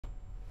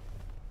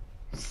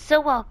So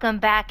welcome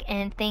back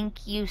and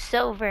thank you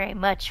so very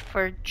much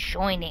for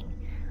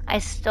joining. I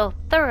still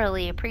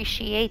thoroughly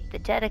appreciate the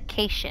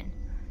dedication.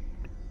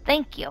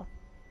 Thank you.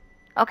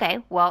 Okay,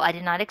 well, I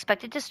did not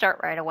expect it to start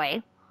right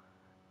away,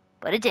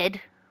 but it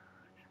did.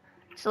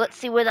 So let's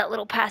see where that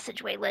little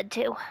passageway led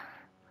to.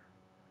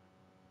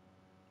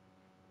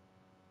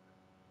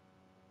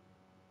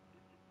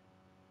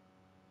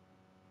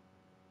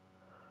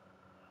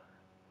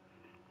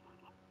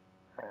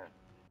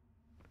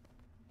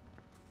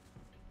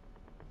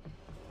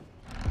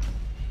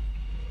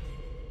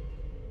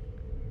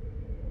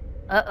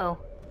 Uh-oh.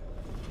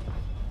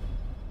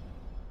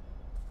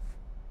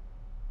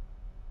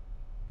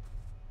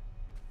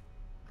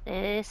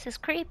 This is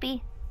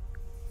creepy.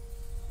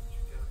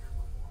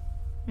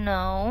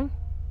 No.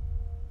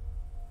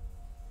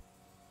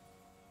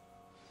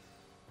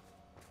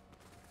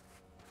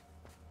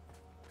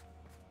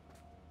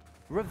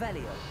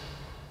 Revelio.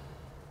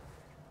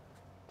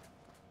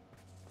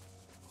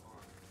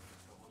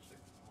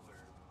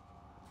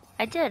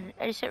 I did.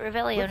 I just hit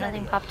Revelio.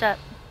 Nothing Revelio. popped up.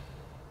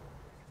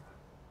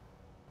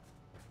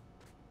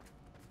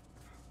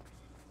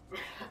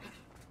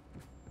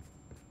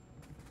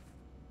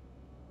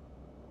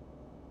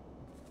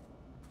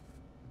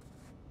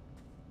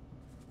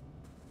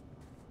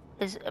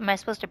 Am I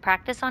supposed to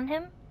practice on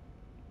him?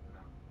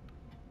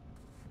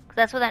 'Cause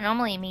that's what that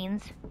normally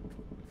means.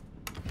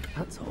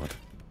 That's odd.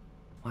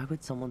 Why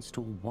would someone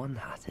store one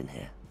hat in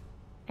here?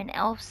 An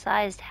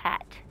elf-sized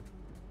hat.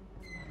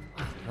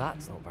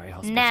 That's not very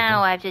hospitable.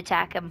 Now I have to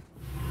attack him.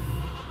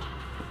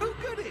 Oh,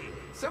 goody!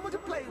 Someone to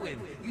play with.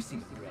 You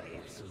seem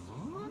brave,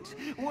 Smart.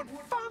 What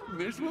fun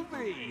this will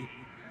be!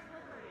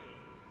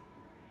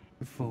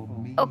 For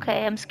me,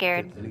 Okay, I'm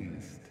scared. at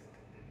least.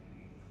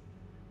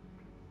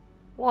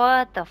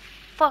 What the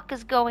fuck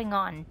is going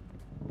on?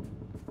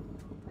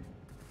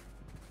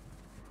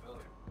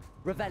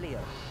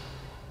 Revelio.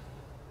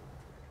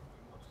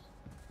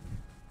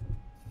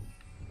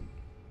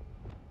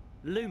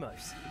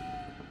 Lumos.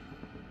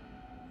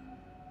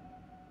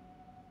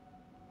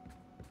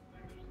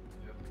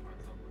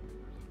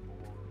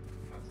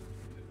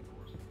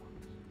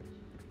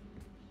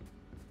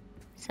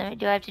 So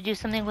do I have to do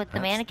something with the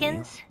That's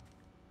mannequins?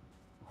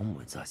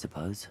 Onwards, I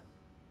suppose.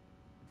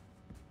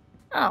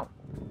 Oh.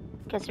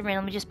 Guess it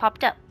randomly just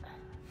popped up.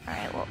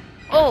 Alright, well.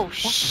 Oh,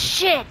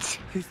 shit!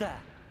 Who's there?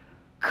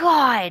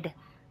 God!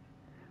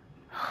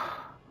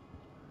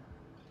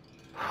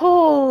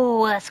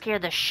 Oh, that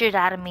scared the shit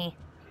out of me.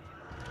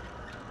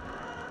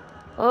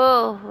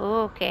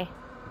 Oh, okay.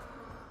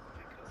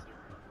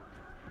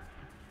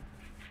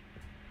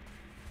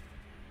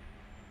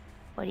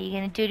 What are you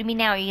gonna do to me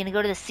now? Are you gonna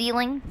go to the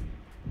ceiling?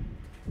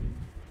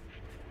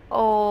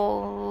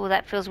 Oh,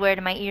 that feels weird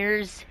in my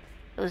ears.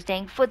 Those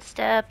dang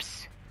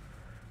footsteps.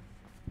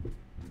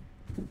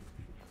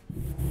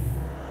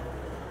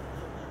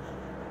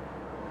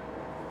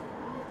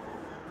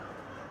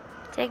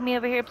 Take me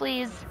over here,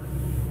 please.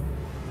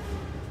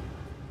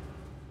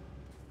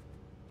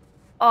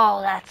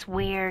 Oh, that's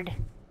weird.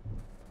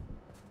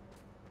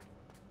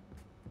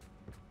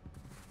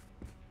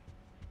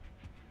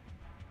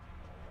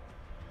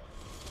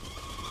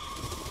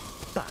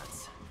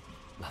 That's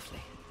lovely.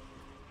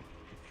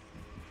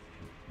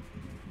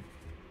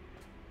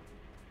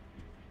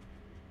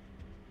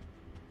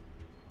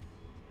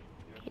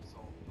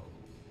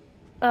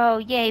 Oh,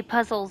 yay,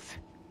 puzzles.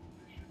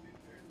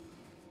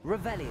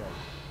 Revelio.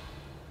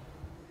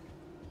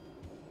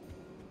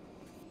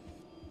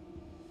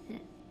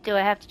 Do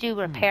I have to do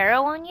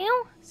reparo on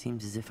you?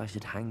 Seems as if I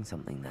should hang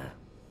something there.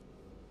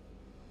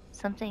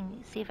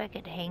 Something, see if I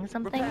could hang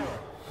something? Reparo.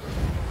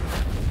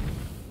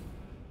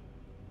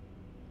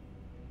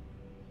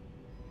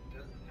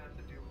 Doesn't have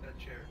to do with that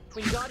chair.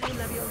 Wingardium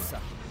Leviosa.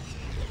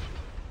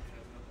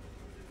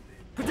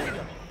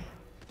 Potato.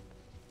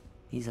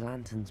 These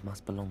lanterns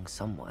must belong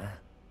somewhere.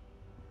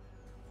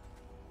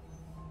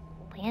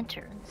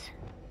 Lanterns.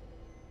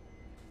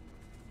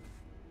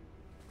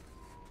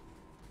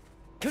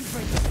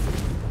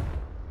 Confringo.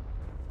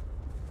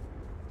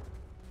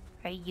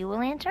 Are you a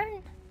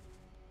lantern?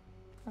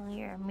 Oh,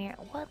 you're a mirror.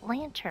 What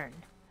lantern?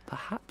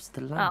 Perhaps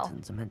the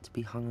lanterns are meant to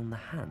be hung on the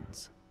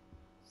hands.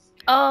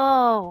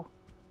 Oh!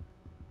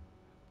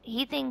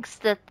 He thinks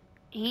that...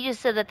 He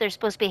just said that they're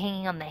supposed to be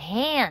hanging on the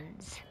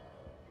hands.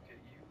 Okay,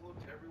 you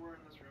looked everywhere in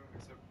this room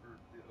except for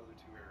the other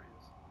two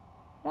areas.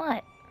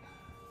 What?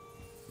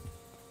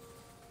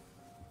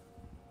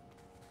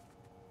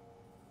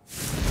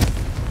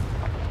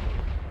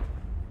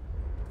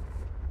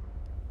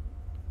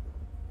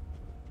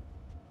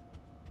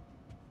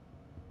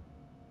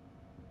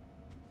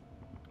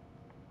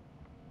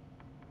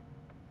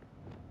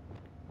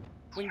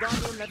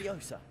 Wingardium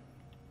Leviosa.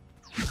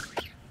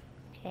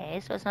 Okay,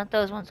 so it's not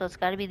those ones, so it's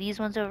gotta be these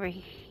ones over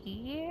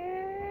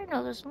here.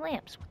 No, those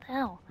lamps. What the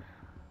hell?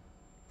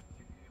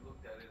 You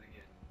looked at it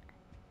again.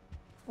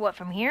 What,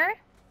 from here?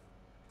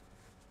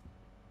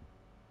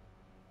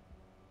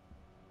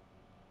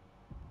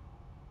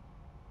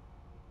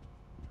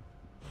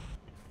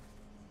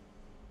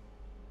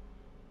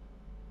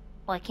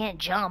 Well, I can't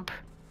jump.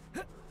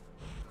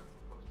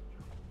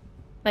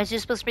 Am I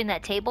just supposed to bring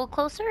that table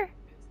closer?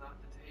 It's not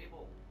the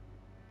table.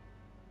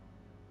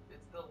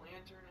 It's the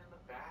lantern in the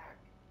back.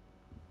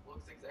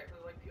 Looks exactly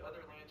like the other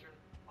lantern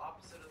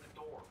opposite of the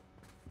door.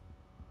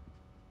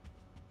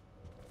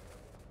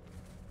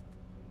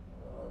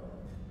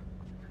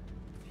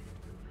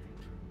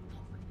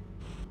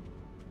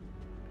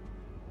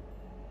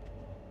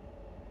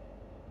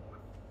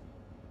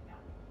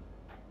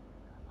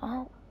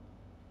 Oh.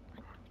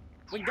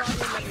 Wingardium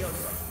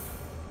Leviosa.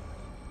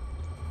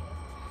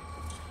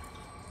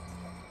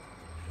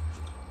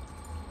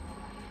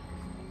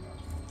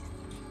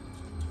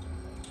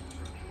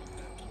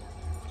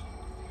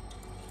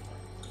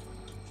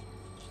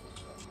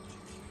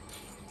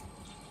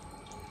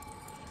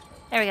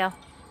 There we go.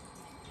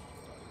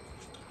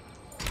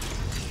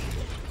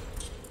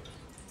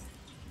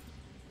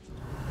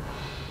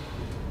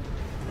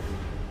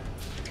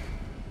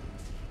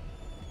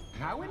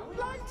 How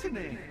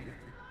enlightening!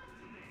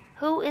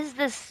 Who is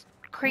this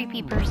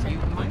creepy person? You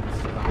might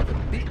survive a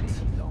bit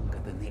longer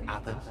than the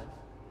others.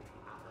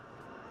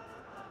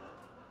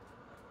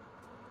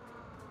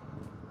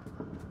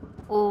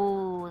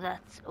 Ooh,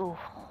 that's... Ooh.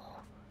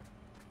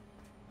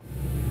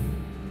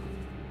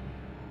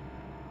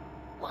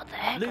 What the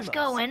heck is Lumos.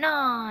 going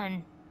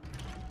on?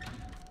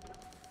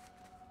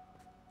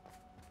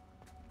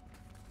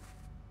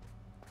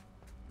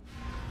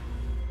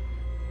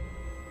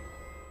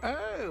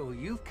 Oh,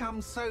 you've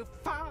come so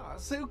far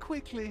so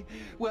quickly.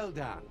 Well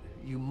done.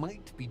 You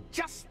might be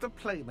just the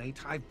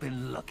playmate I've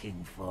been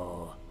looking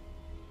for.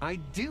 I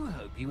do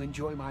hope you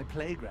enjoy my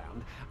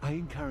playground. I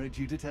encourage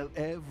you to tell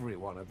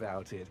everyone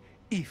about it.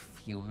 If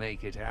you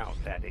make it out,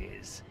 that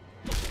is.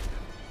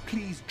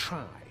 Please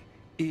try.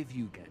 If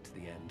you get to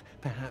the end,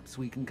 perhaps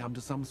we can come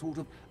to some sort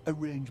of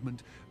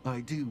arrangement.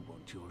 I do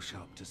want your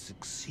shop to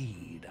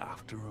succeed,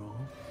 after all.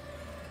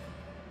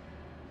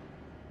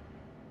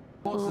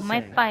 What's Ooh, the my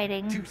saying?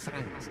 fighting. 2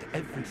 sides to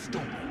every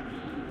story.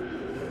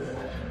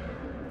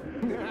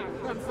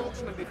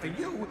 Unfortunately for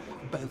you,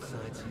 both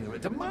sides hear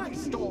it to my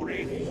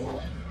story.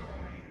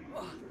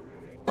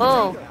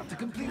 Whoa. You have to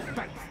complete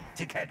both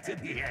to get to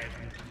the end.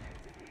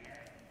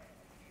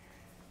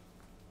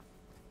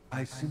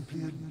 I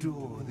simply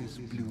adore this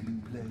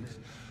blooming place.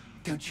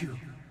 Don't you?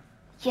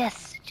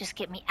 Yes, just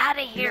get me out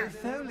of You know, here.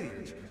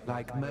 foliage,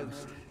 like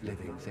most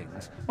living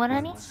things, What,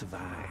 honey? won't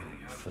survive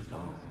for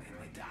long in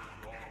the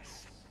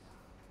darkness.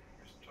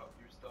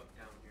 You're stuck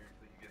down here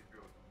until you get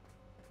through it.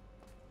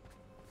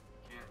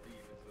 You can't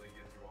leave until you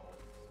get through all of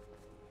this.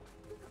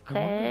 I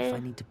wonder if I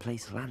Okay. need to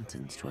place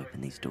lanterns to open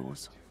these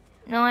doors.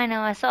 No, I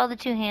know. I saw the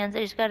 2 hands.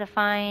 I just gotta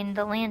find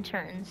the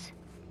lanterns.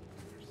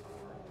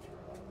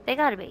 They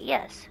gotta be.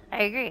 Yes,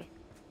 I agree.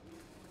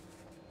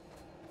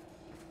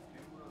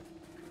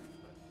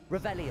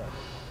 Revelio.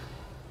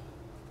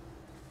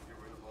 Get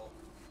rid of all.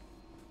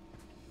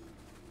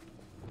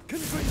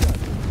 Confringo.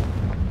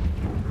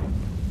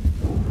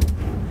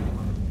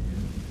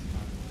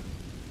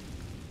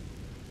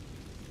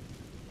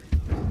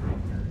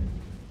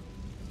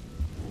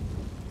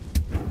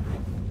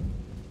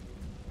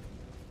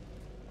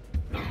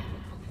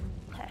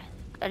 Okay.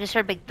 I just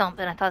heard a big thump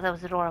and I thought that was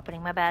the door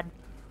opening. My bad.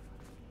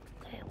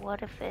 Okay,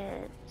 what if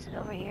it's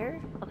over here?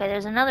 Okay,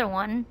 there's another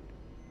one.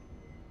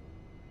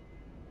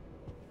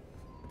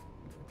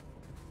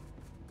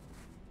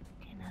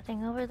 Okay,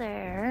 nothing over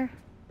there.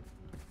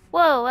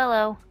 Whoa,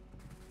 hello.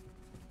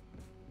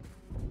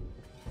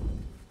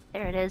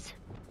 There it is.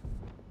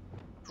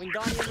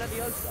 Wingardium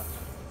Leviosa.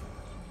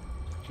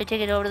 Should I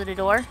take it over to the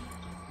door? That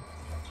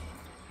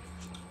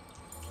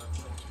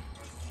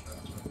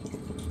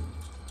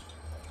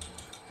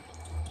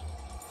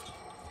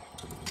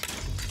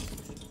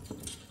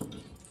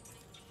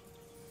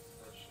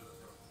should have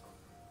done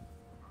something.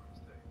 My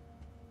mistake.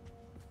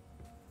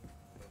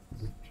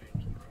 That's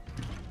changed the room.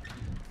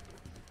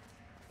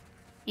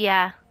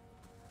 Yeah.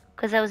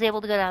 Because I was able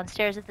to go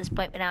downstairs at this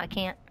point, but now I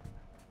can't.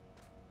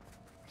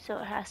 So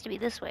it has to be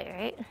this way,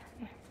 right?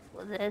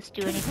 Will this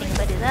do anything if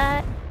I do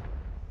that?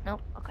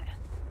 Nope. Okay.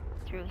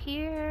 Through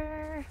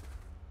here.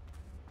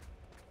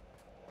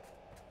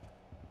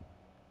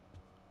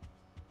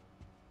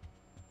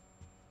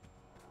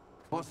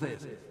 What's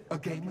this? A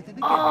game within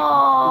a game?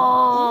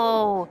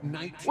 Oh!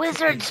 Knight to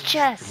Wizard's H3.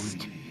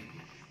 chest.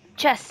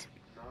 Chess.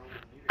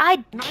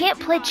 I can't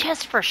play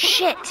chess for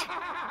shit.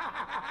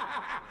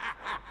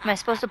 Am I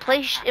supposed to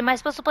play? Am I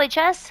supposed to play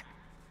chess?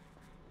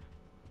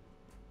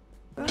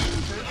 But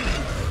this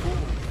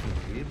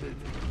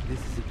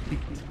is a bit.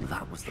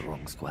 That was the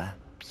wrong square.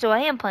 So I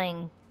am playing.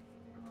 You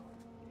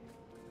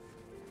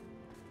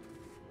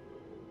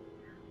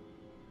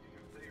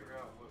can figure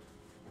out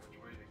which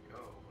way to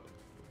go, but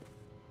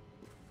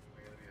it's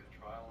gonna be a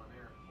trial and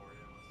error for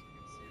you unless you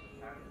can see the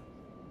patterns.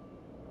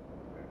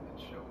 If it's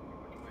showing you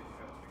which way you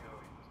have to go,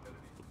 you just gotta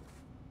be.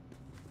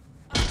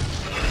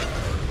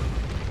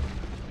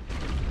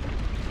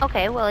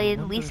 Okay, well A at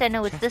number least of I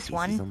know it's chess this pieces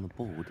one. on the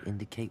board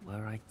indicate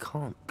where I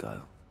can't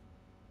go.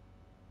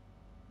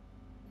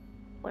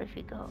 What if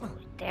we go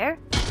there?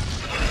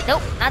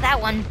 Nope, not that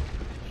one.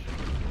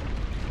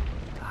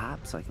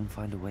 Perhaps I can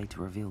find a way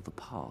to reveal the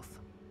path.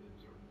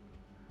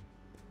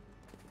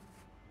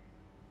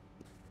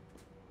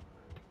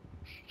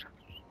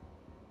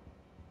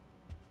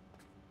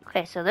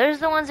 Okay, so there's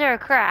the ones that are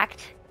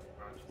cracked.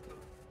 Not just the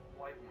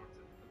white ones,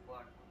 it's the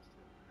black ones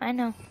too. I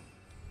know.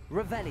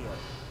 Revelio.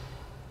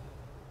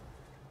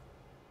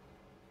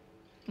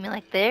 You mean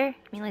like there? You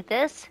mean like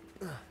this?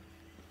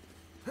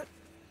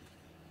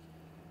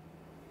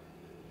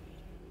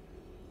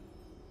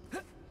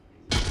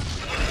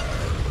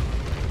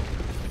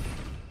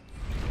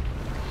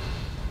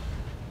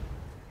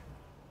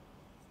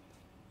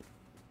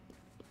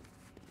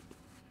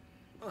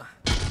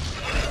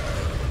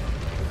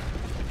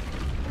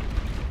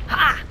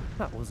 Ha!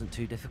 That wasn't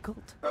too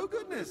difficult. Oh,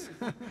 goodness.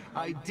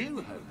 I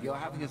do hope you're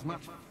having as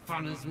much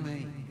fun as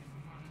me.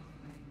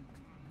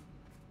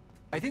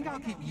 I think I'll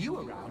keep you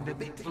around a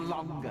bit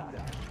longer.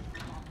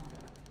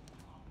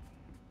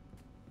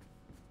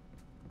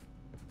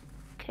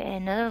 Okay,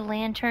 another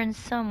lantern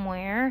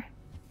somewhere.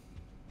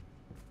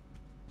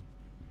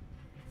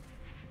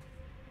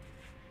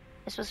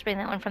 I'm supposed to bring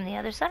that one from the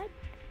other side?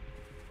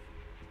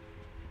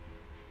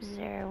 Is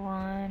there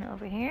one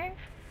over here?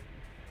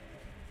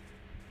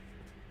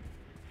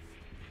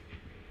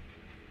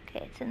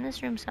 Okay, it's in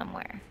this room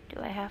somewhere.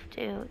 Do I have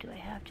to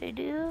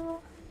do?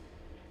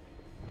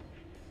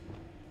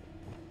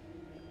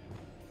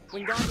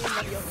 Wingardium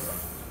Leviosa.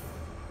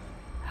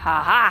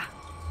 Ha ha!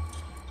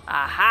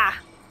 Aha!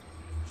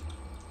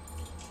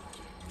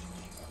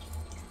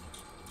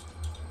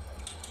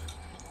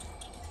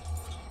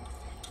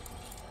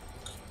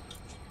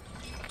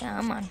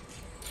 Come on.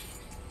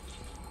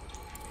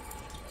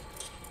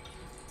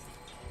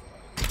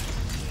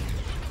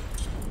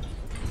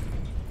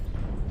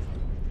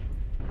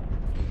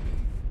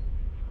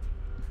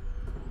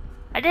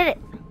 I did it!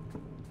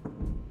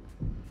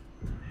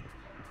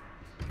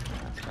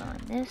 Let's go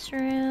in this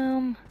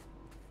room.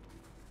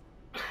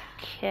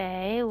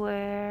 Okay,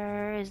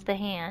 where is the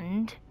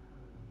hand?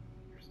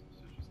 You're supposed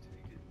to just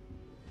take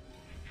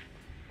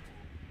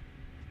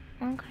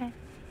it. Okay.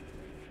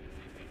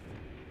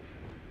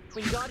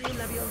 Wingardium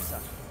Leviosa.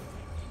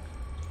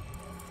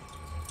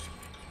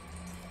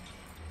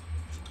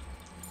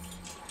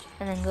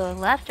 And then go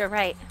left or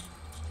right?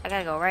 I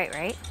gotta go right,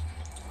 right?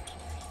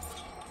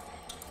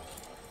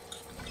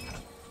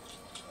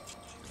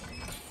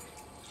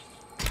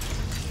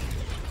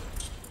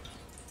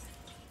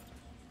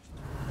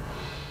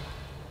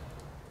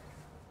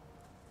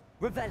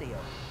 Revelio.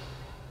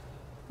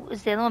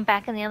 Was the other one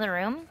back in the other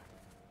room?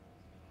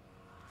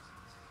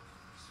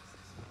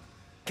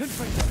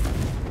 Confringo.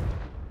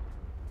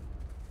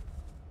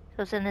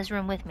 So it's in this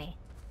room with me.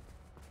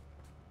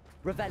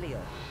 Revelio.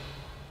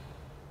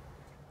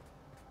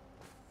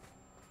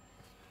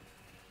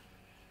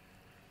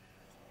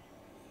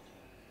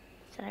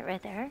 Is that it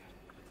right there?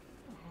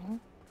 Oh.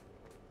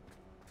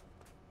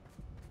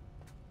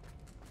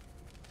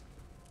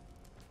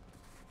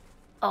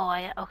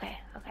 Oh, okay.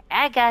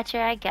 I gotcha.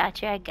 You're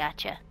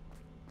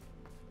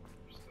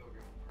still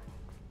going.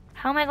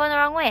 How am I going the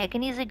wrong way? I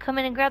can easily come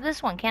in and grab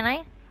this one, can't I?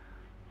 If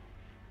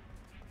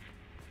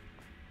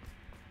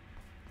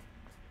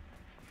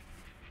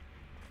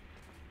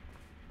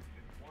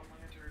one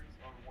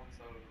lantern's on one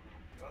side of the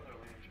room, the other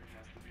lantern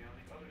has to be on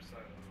the other side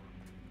of the room.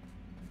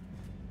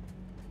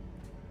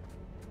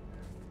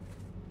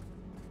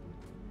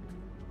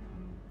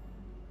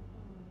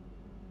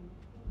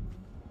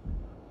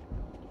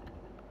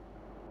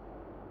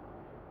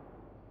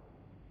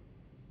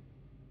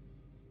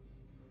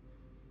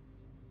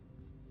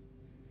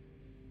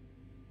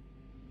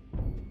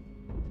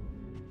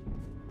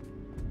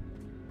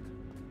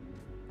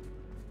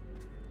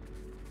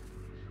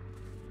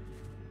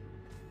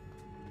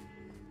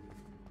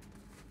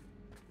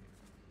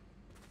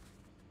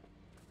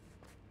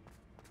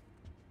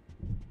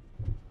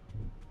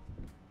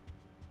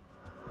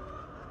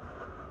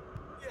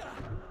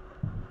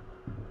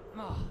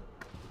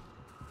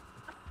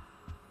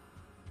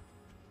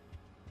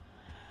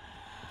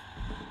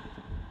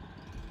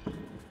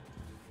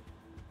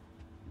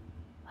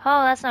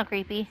 Oh, that's not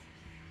creepy.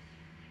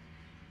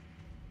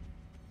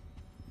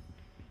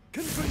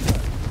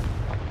 Confringo.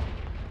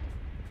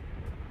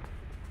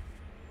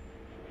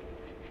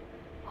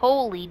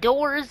 Holy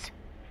doors!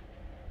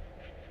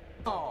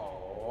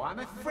 Oh, I'm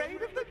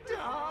afraid of the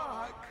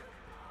dark.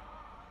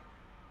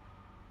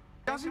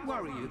 Does it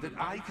worry you that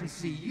I can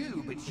see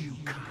you, but you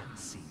can't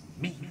see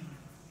me?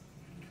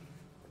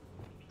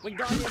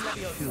 Wingardium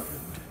Leviosa.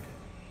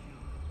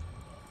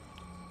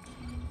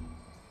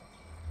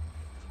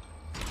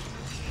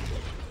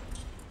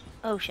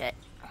 Oh shit.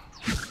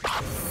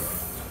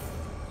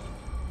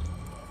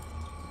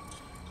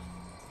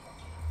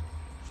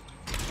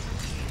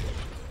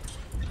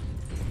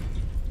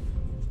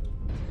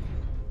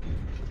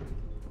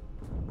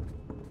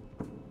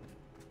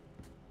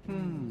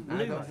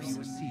 I'd offer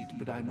you a seat,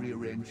 but I'm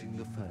rearranging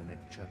the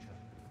furniture.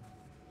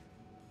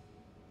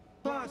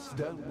 Plus,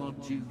 don't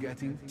want you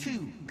getting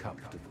too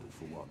comfortable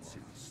for what's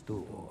in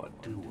store,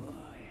 do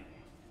I?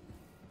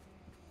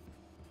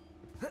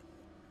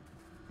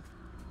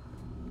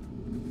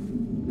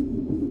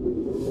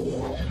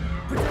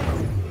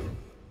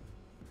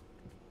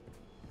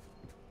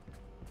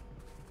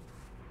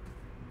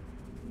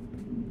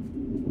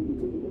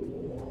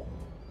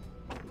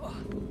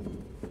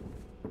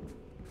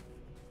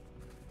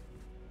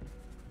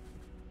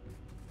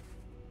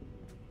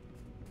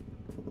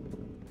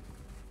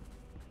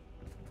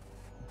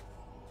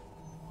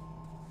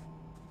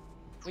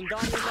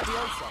 Wingardium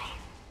Leviosa.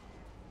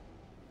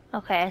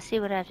 Okay, I see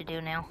what I have to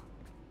do now.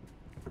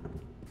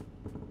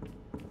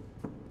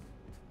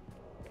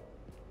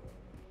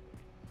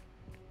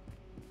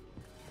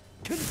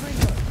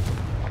 Confringo.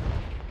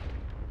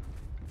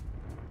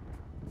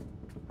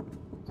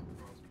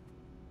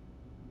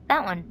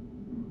 That one.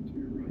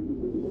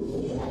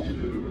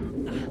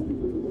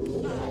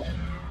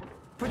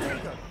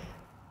 Protego.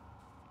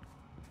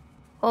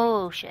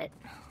 Oh, shit.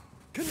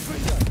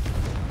 Confringo.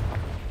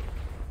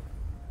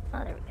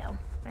 Oh, there we go.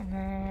 And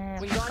then...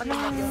 Wingardium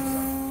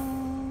Leviosa.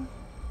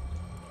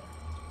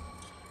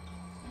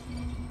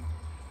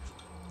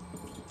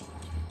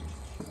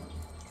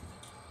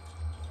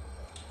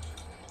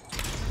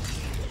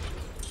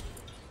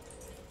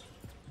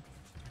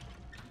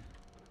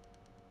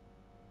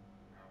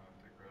 Now I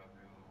have to grab the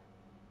other one.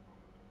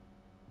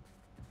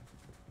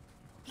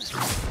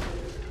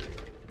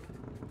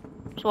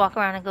 Just walk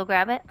around and go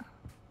grab it. You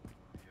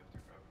have to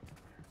grab it from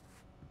here.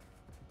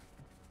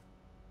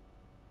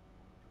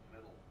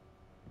 Middle.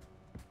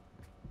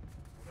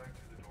 Go back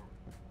to the door.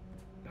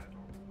 That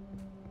door.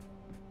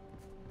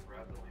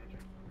 Grab the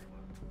lantern from your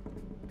left.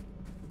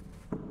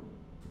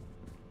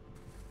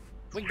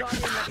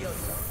 Wingardium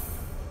Leviosa.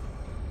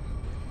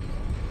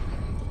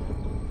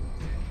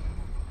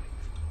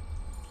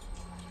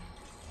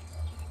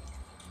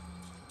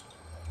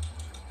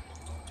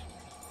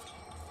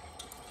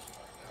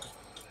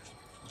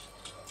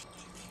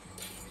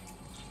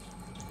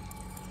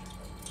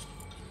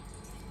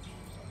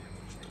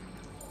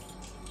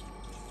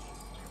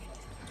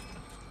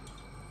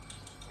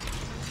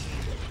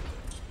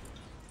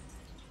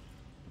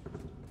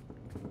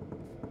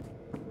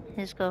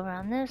 Just go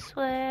around this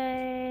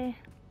way.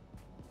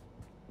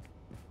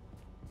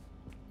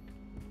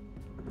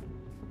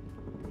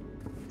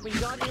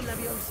 Wingardium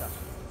Leviosa.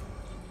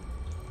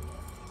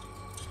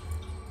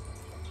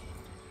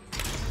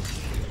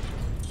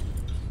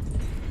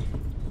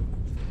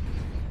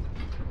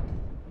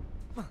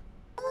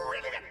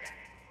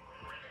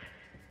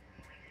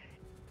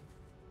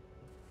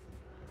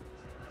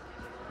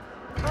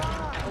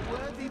 Ah, a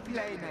worthy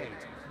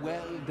playmate.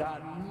 Well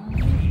done.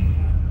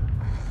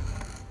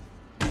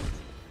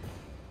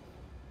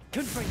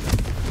 Confringo.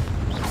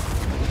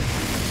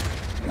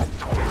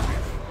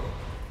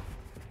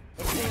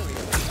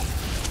 Ethereal.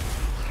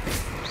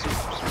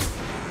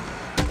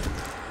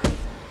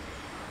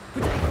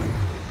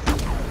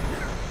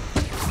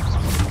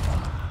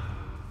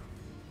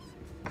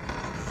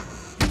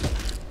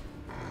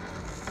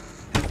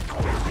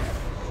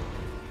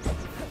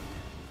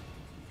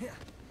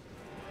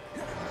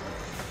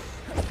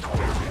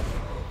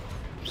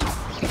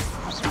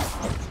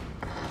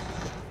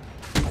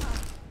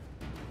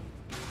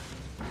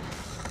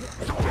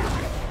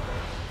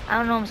 I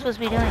don't know what I'm supposed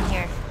to be doing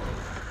here.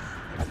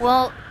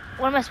 Well,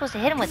 what am I supposed to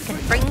hit him with?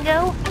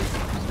 Confringo?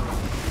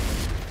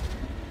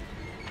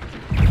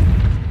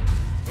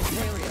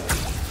 Ethereal.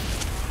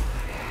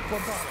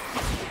 Bombard.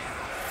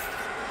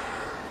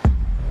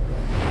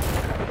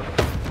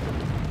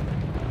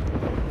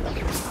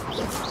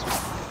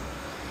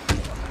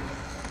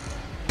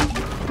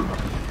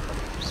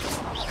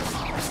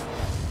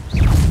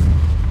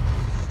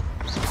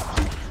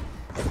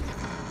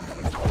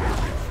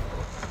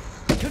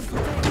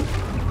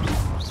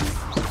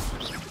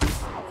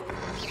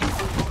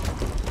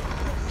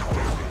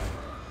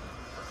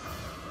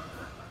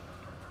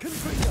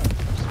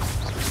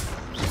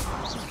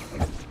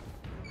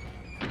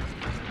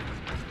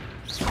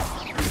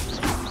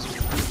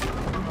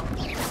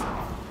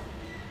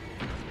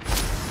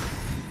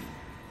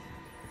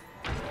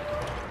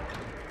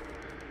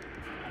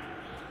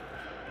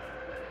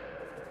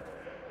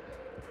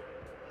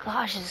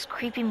 Gosh, this is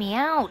creeping me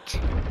out.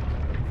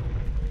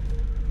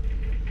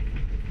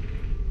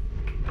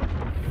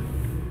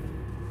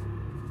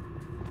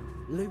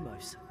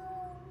 Lumos.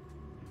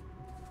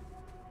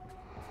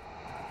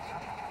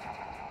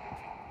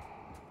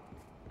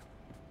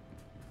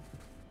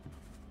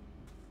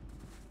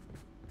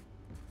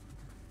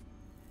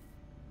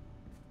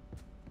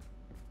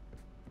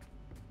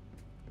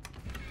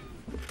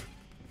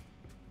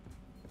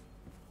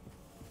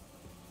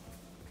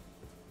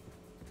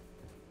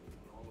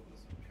 All of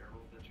this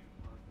apparel that you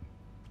find,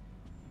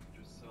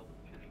 just sell the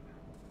penny now.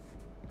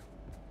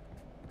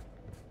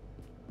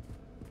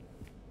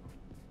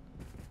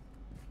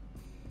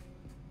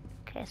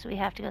 Okay, so we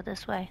have to go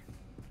this way.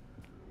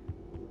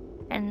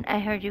 And I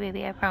heard you,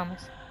 baby, I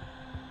promise.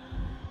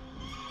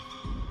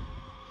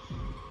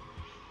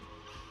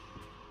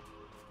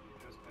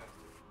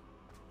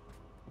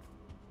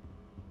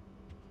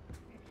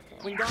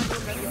 You just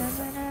passed it.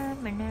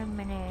 Wingardium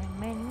Leviosa.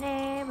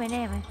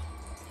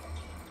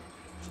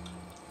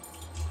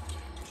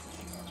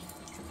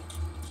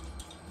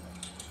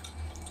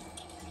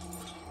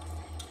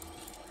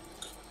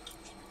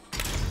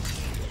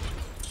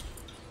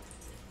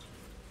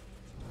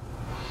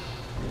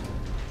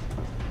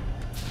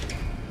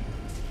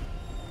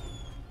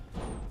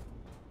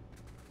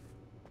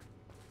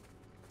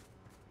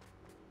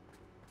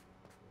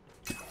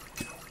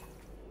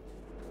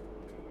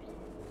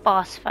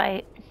 Boss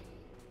fight.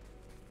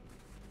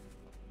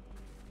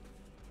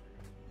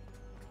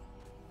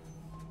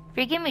 If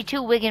you give me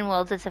 2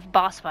 Wiggenwelds, it's a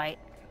boss fight.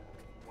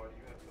 Why do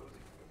you have those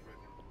equipped right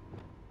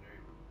now?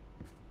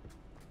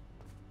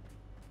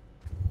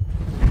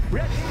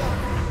 There you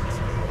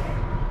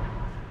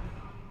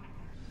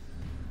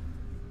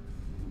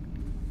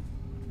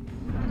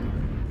go.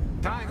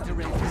 Time to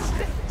raise the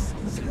stakes,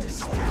 so to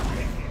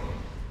speak.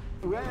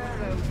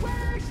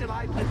 Where shall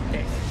I put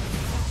this?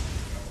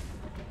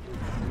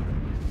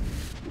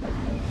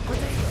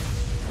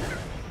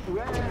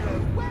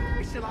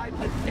 Where shall I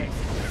put this?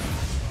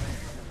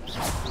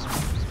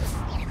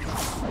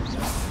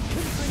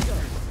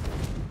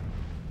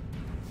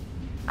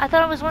 I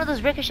thought it was one of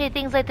those ricochet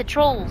things like the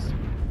trolls.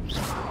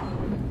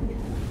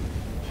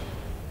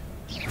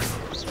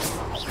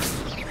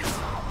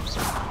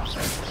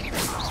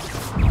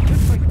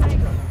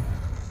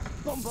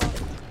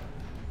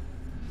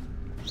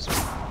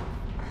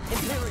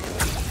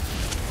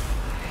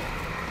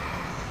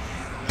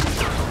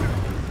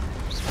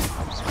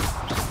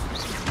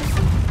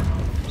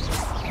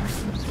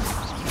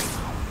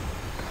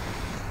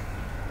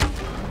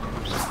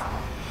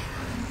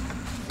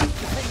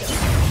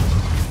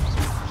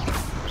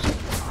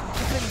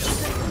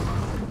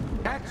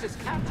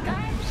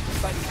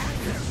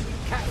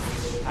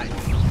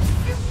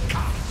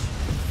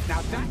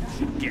 Now that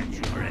should get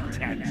your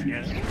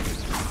attention.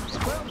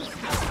 Well, this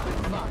has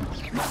been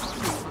much,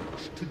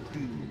 much to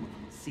do.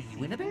 See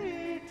you in a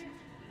bit.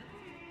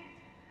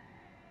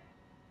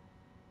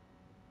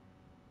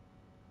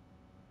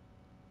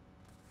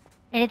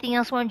 Anything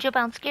else want to jump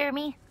out and scare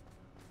me?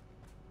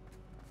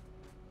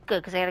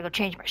 Good, because I gotta go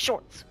change my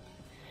shorts.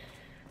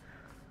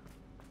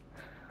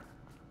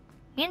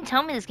 You didn't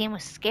tell me this game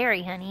was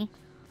scary, honey.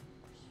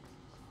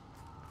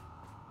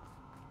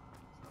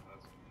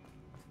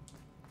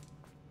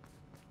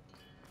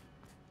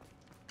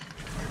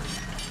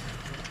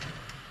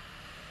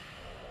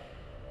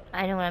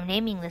 I know what I'm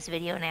naming this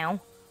video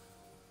now.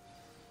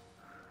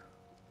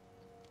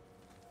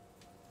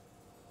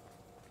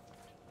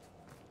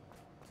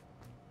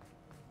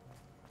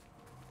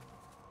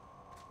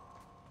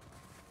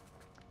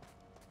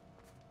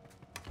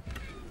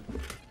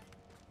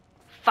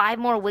 Five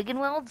more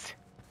Wiggenwelds?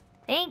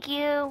 Thank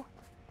you.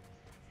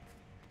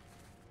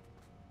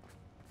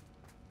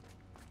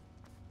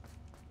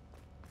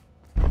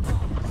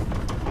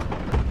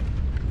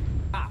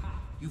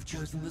 You've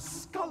chosen the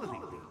scholarly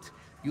route.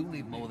 You'll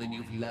need more than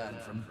you've learned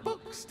from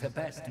books to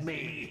best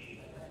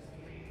me.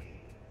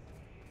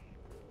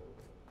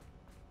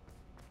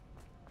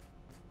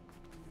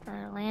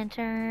 Another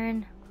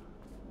lantern.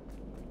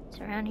 It's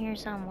around here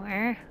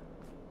somewhere.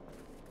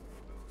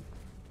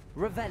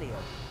 Revelio.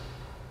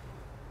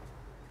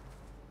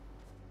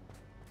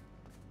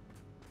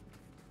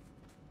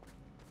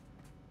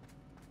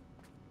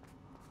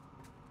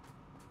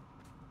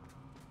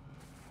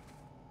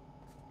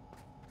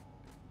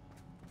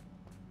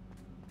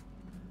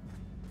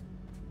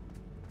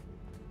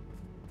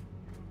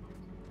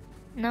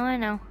 No, I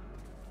know.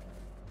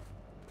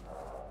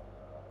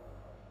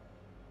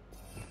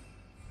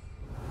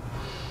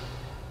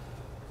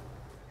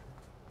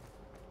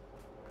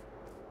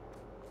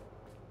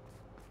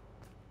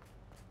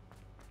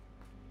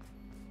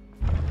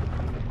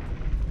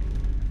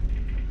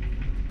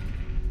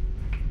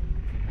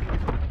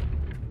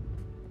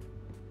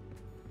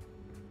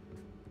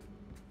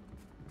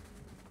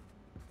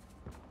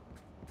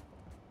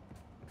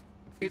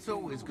 It's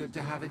always good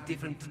to have a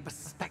different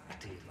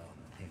perspective on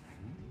things.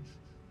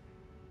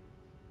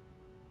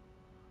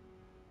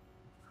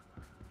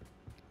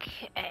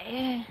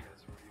 Okay.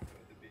 That's where you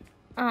had to be.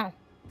 Oh.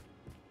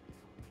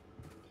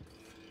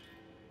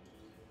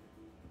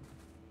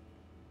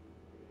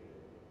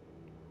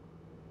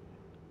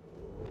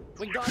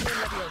 Wingardium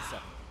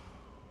Leviosa.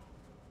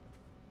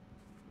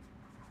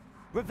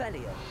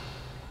 Revelio.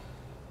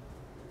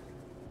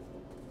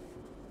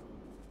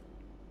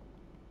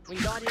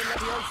 Wingardium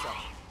Leviosa.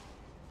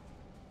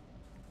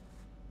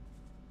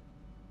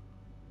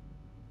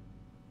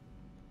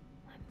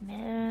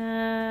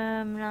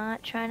 I'm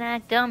not trying to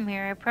act dumb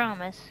here, I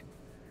promise.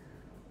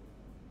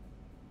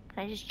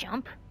 Can I just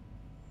jump?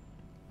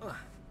 That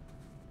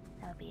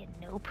would be a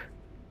nope.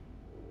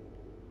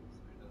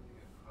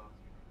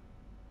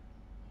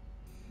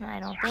 I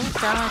don't think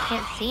so. I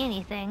can't see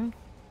anything.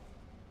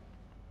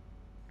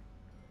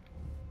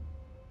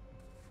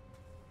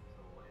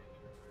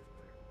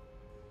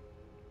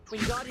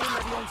 Wingardium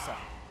Leviosa.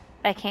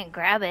 I can't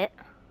grab it.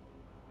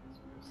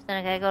 So then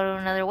I gotta go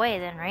to another way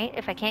then, right?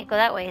 If I can't go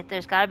that way,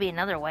 there's gotta be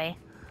another way.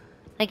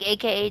 Like,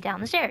 AKA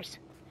down the stairs.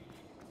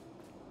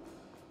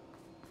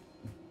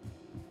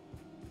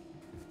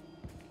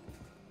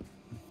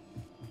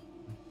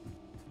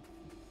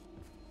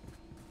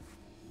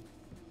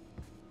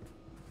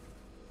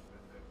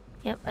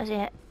 Yep, I see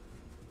it.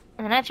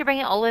 And then I have to bring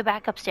it all the way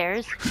back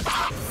upstairs. Is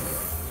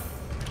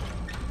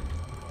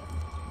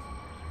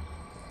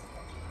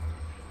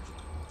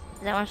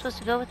that where I'm supposed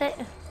to go with it?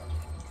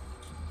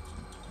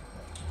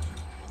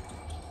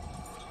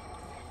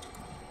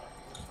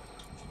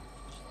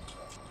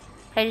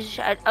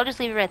 I'll just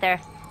leave it right there.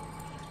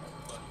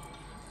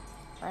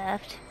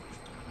 Left.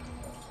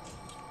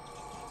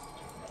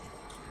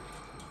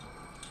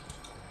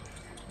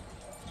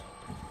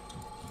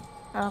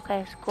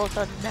 Okay, cool.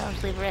 So now I'll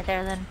just leave it right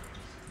there then.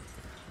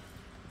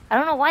 I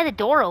don't know why the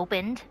door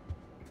opened.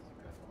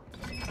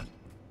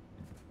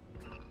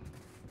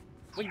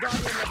 Wingardium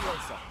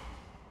Leviosa.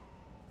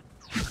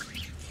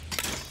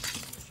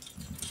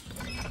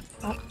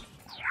 Oh.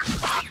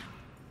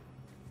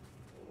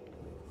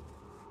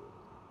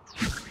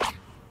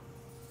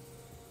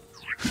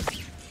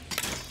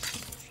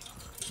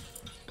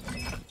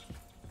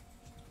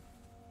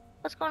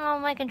 What's going on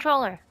with my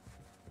controller?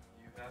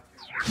 You have to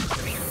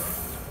direction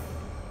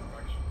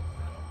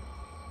now.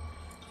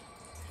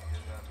 You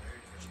get down there,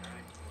 you're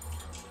trying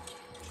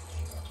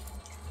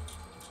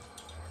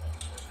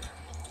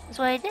That's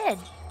what I did.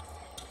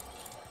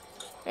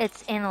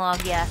 It's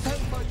analog, yeah. So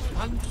much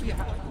fun to be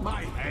had.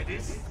 My head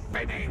is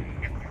spinning.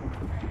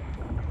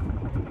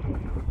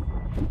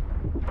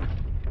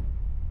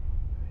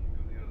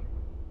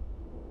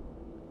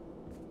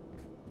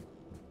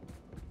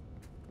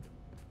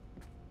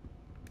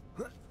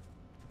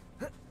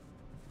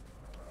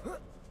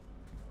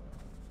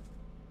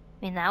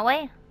 Mean that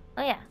way?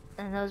 Oh yeah,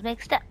 and those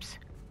make steps.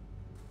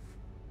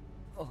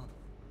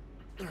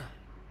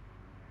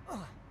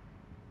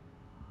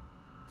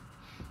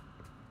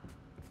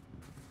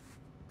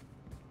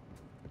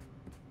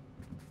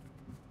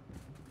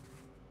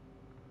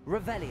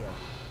 Revelio.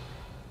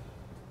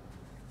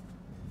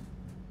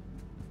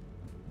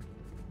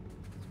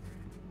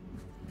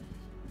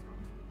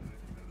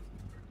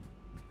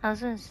 I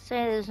was gonna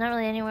say there's not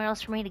really anywhere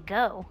else for me to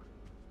go.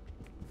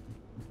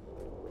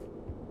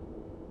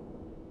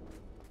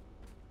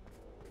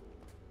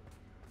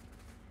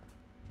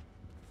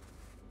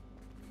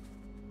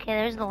 Okay,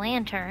 there's the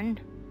lantern.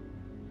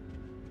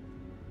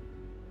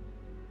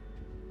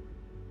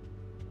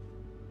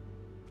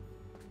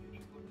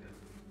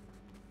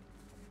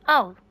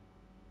 Oh.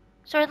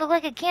 So it looked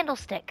like a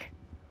candlestick.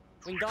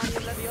 Wingardium Leviosa. take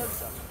it from the other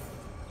side.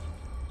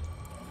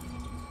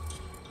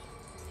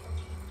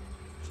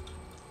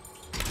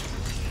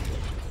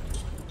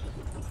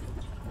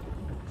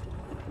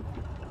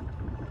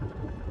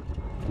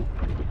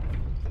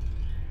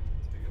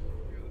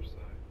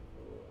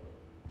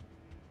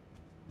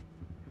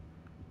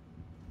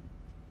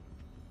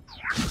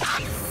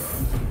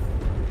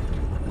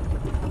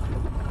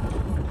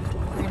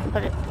 And then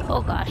put it.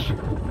 Oh gosh.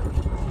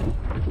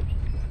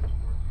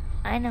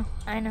 I know,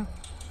 I know.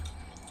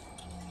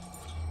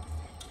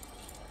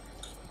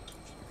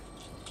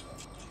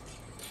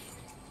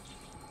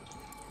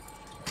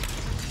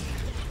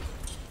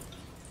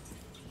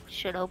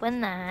 Should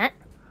open that.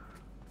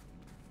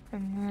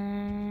 And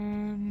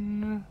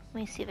then let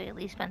me see if I can at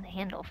least find the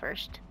handle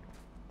first.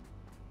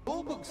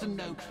 All books and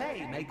no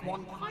clay make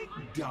one quite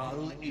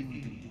dull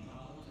indeed.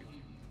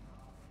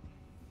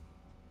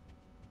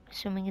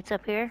 Assuming it's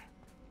up here.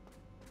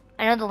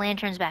 I know the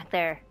lantern's back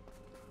there.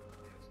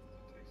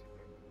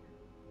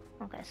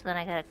 Okay, so then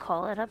I gotta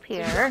call it up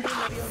here. Wingardium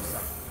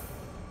Leviosa.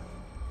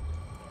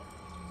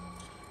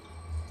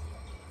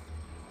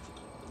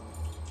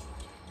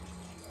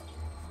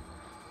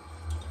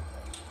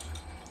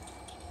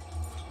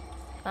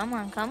 Come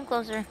on, come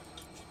closer.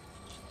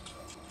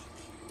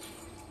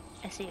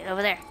 I see it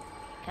over there.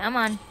 Come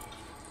on.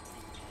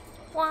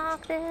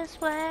 Walk this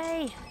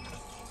way.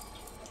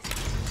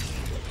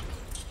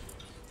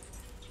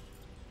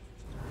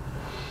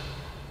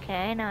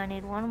 Okay, now I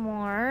need one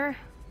more.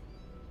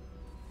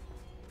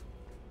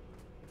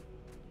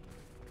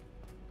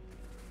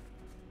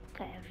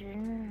 Okay.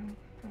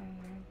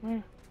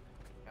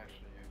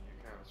 Actually, you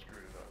kind of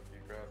screwed it up. You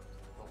grabbed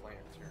the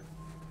lantern.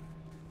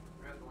 You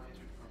grabbed the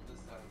lantern from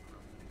this side of the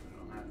room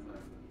and you put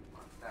it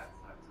on that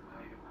side. So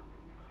now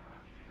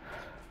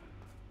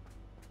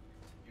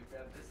you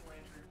grabbed this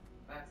lantern,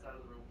 that side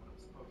of the room when it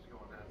was supposed to go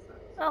on that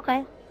side.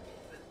 Okay.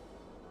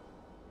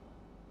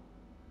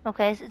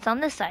 Okay, so it's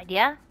on this side,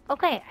 yeah?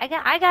 Okay, I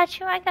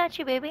got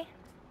you, baby.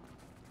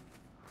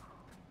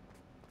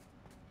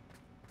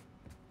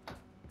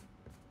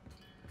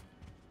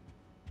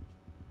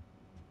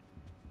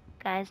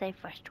 Guys, I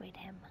frustrate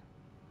him.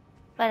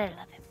 But I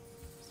love him.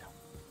 So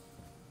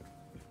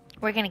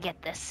we're gonna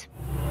get this.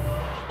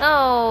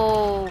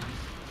 Oh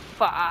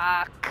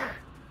fuck.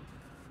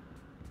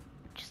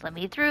 Just let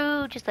me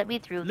through, just let me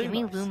through. Give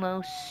me Lumos.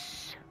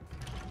 Lumos.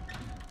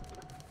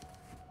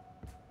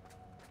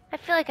 I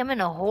feel like I'm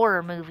in a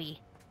horror movie.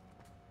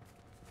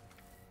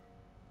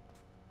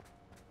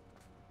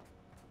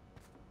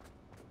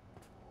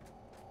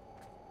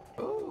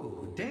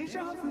 Oh,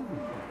 deja vu.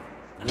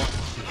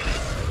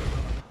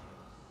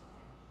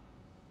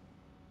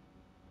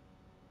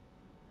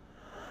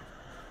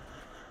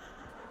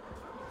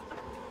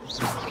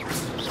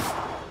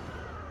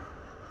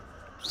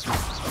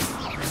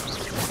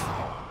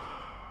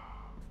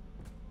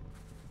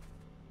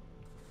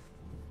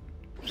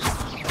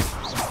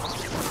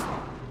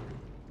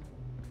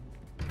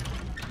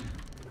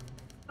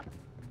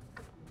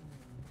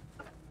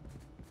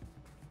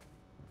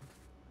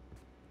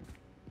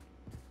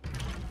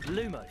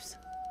 Lumos.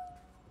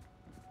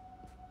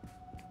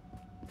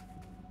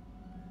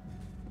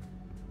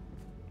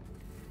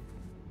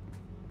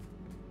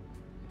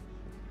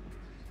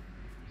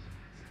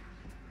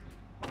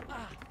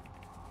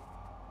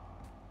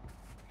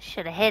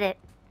 Should have hit it.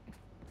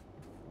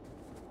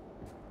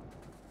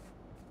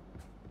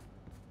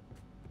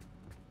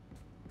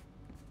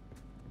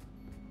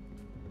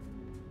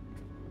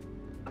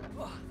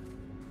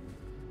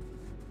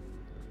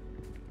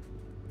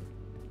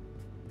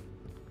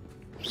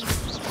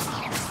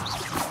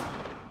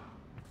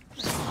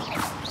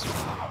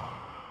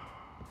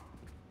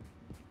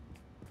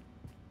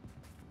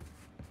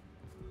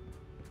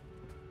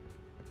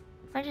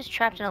 Am I just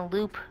trapped in a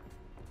loop?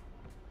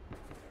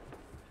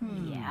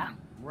 Yeah.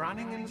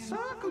 Running in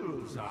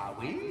circles, are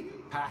we?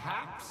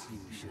 Perhaps you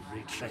should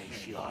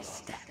retrace your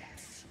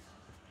steps.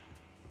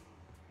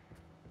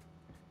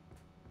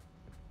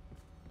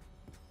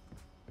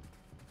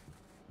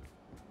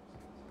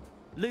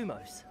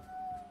 Lumos.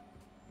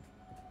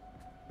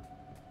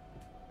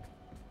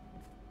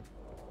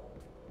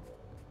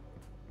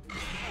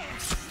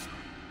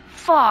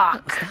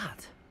 Fuck! What was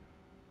that?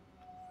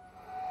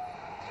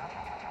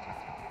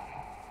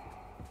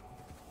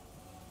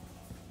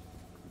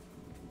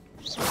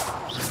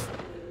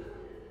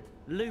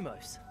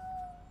 Lumos.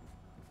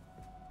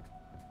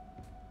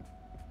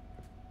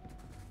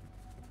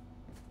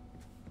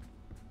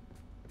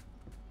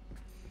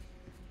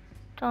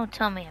 Don't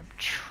tell me I'm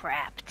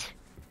trapped.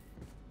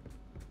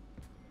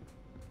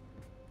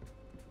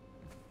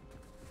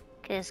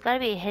 Okay, there's gotta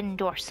be a hidden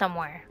door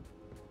somewhere.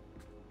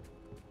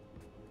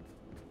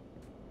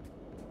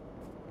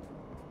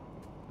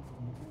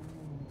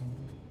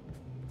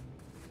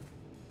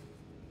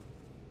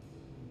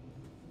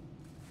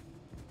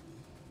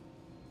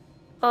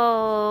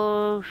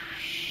 Oh,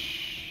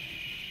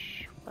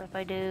 what if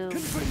I do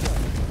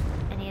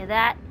any of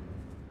that?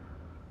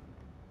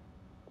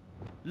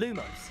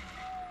 Lumos.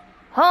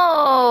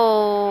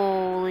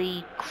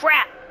 Holy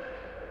crap!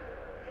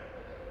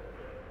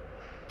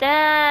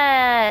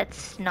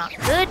 That's not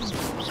good.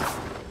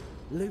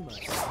 Lumos.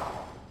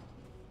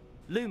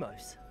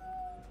 Lumos.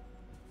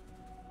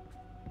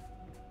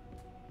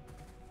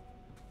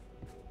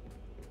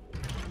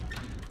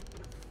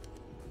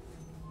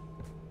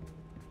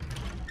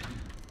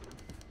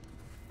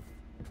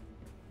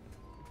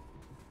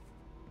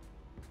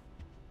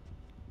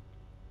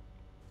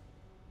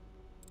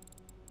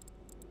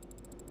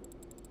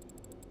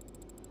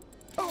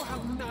 Oh,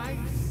 how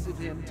nice of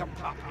him to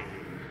pop in.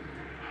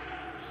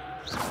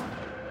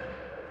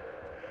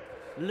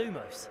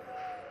 Lumos.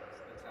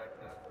 Attack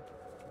that.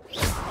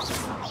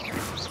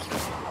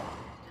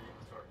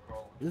 Start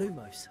crawling.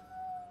 Lumos.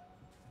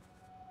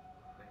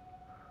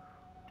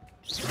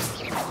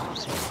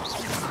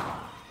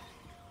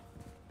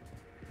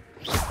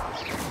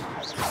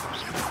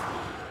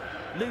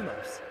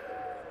 Lumos.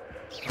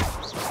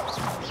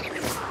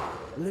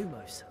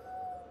 Lumos.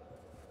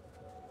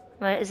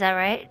 What, is that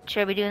right?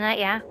 Should I be doing that?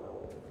 Yeah?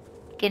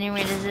 Getting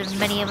rid of as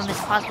many of them as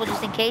possible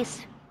just in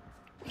case?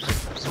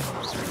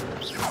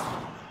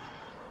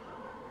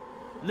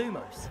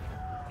 Lumos.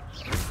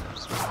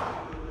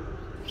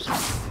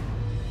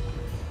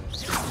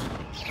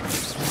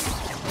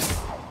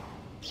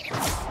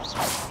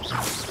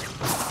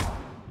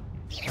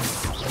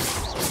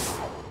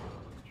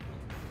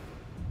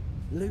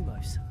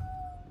 Lumos.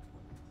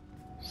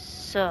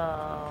 So...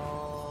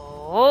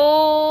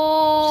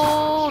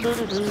 Oh,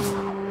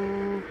 doo-doo-doo.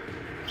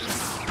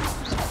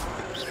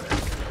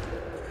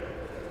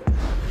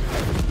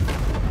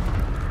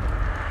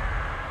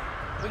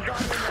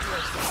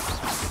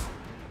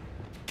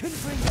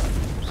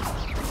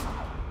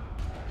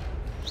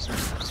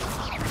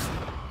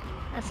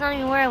 That's not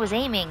even where I was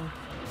aiming.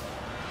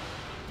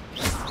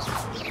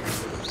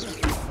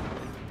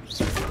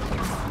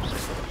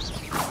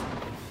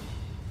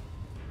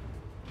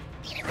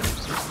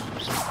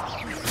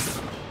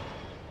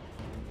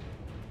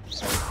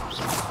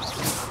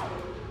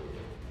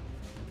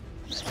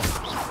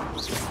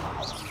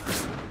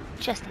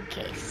 Just in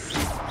case.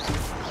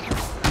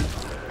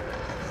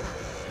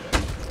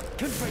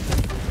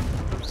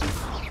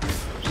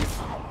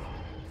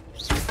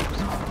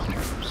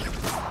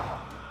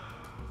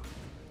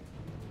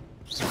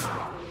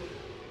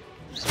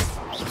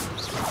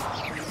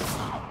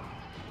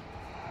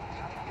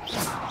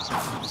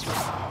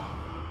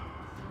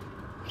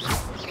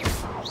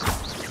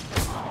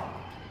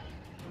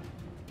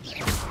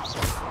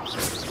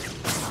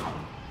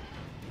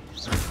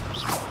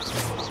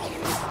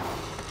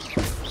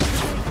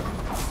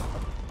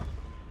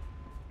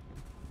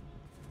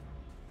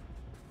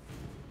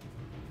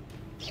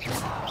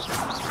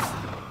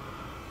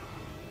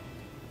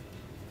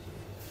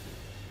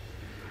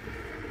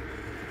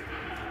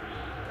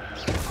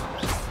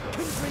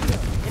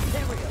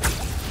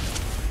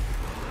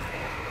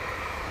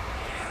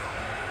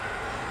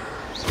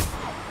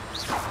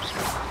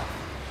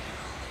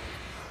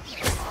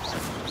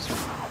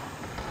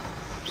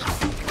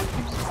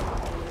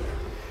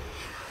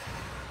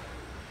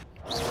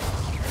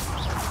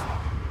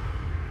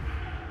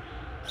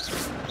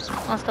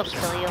 I'll still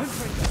kill you.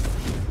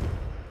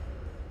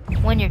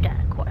 When you're done,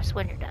 of course.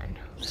 When you're done.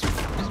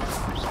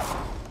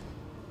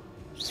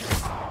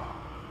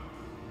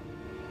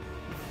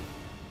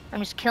 I'm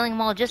just killing them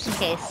all just in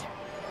case.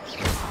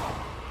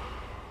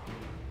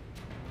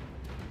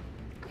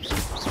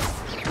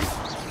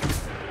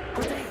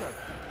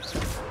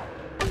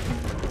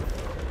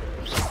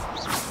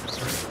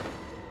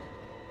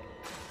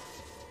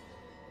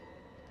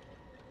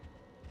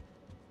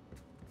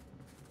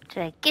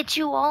 Did I get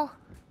you all?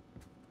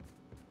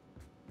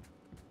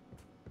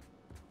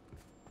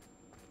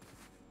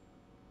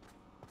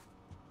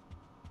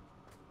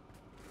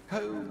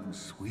 Home,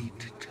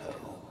 sweet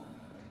home.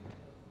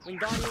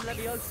 Wingardium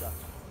Leviosa.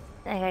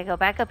 I gotta go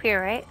back up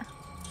here, right?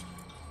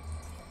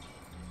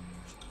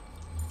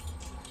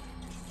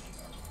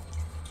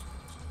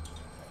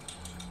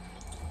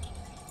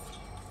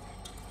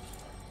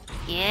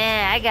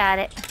 Yeah, I got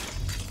it.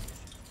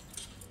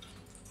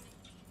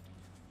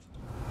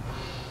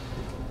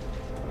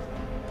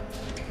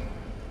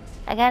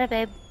 I got it,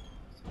 babe.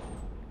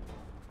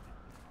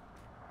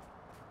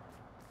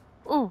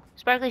 Ooh,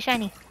 sparkly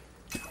shiny.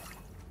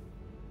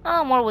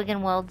 Oh, more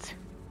Wigan Welds.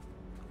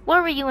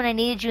 Where were you when I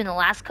needed you in the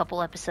last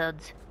couple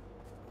episodes?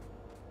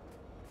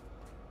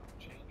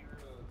 Change your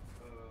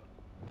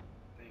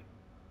thing.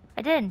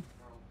 I did.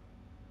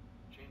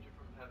 Change it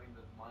from having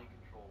the mind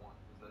control one,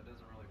 because that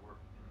doesn't really work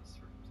in this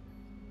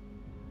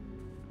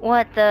circumstance.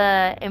 What,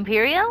 the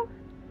Imperial?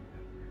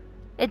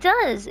 It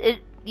does.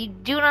 You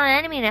do it on an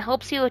enemy and it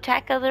helps you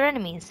attack other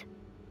enemies.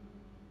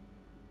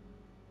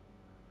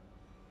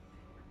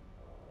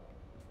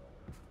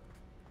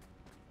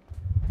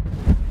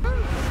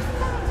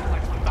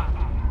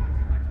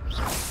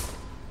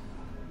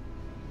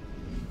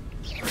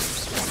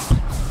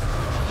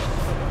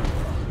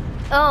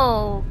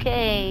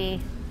 Okay.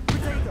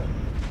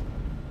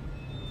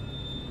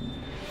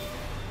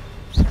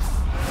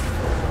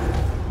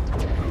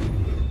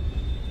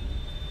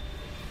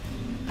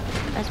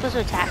 Am I supposed to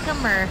attack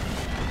him or?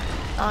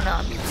 Oh no,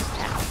 I'm supposed to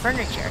attack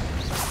furniture.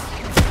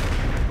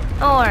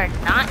 Or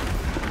not.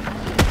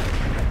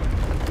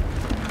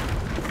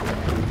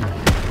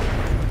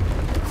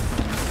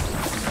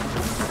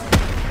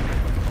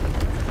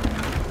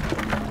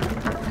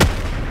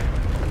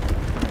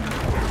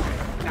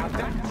 Now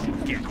that should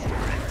get your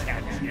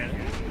attention.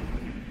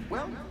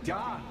 Well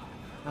done.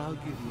 I'll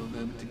give you a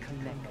moment to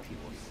collect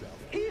yourself,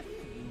 if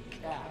you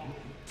can.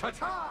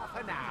 Ta-ta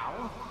for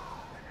now.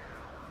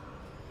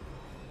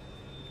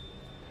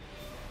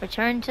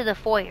 Return to the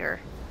foyer.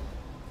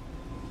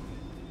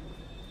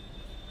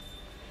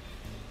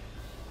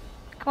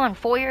 Come on,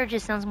 foyer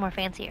just sounds more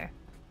fancier.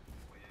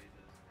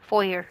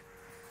 Foyer.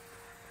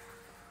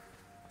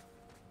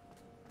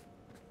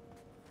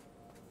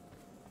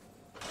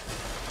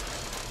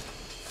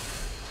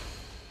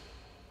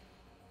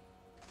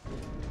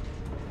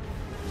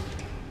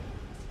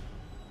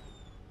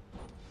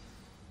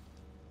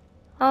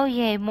 Oh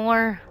yay,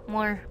 more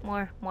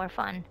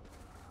fun.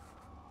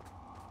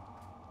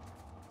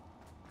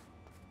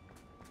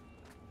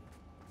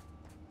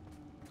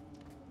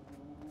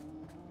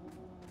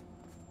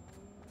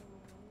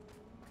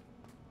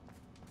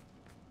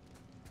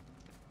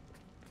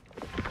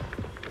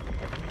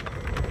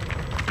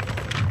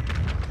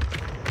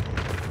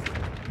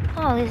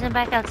 Oh, at least I'm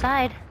back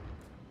outside.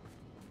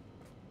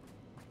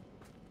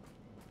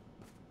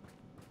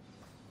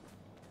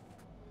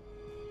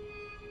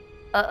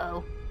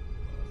 Uh-oh.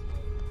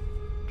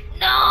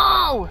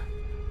 No!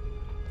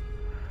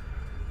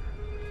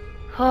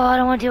 Oh, I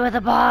don't want to deal with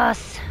the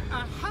boss.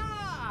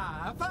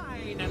 Aha!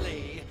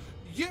 Finally!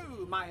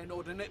 You, my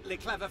inordinately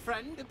clever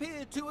friend,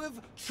 appear to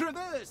have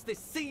traversed this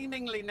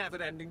seemingly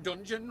never-ending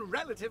dungeon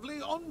relatively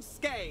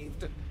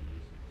unscathed.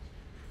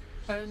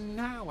 And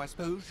now I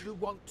suppose you'll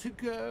want to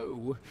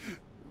go.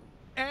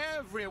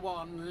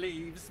 Everyone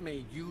leaves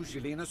me,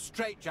 usually in a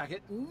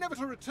straitjacket, never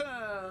to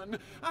return.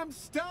 I'm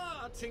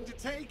starting to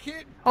take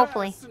it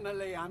Hopefully.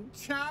 personally. I'm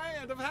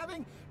tired of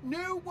having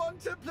no one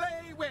to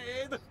play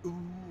with.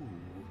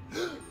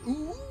 Ooh.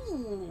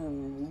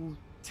 Ooh.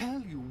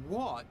 Tell you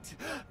what,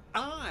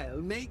 I'll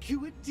make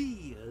you a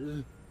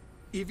deal.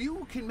 If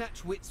you can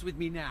match wits with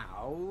me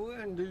now,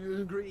 and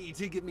agree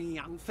to give me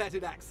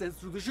unfettered access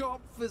through the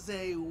shop for,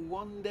 say,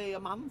 1 day a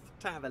month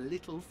to have a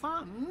little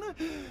fun,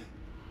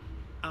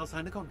 I'll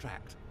sign a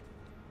contract.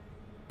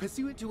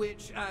 Pursuant to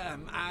which,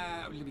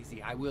 let me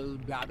see, I will...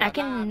 I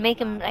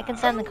can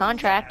sign the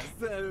contract.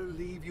 Yes,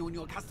 leave you and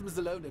your customers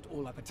alone at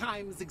all other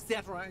times,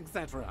 etc.,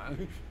 etc.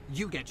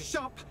 You get your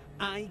shop,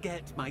 I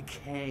get my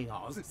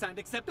chaos. Sound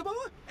acceptable?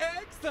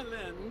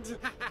 Excellent!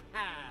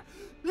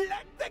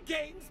 Let the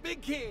games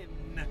begin!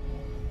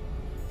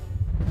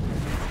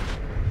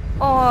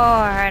 Or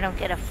I don't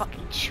get a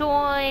fucking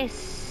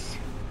choice.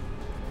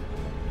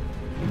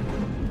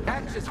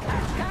 Catch is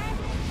catch,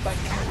 but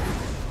catch,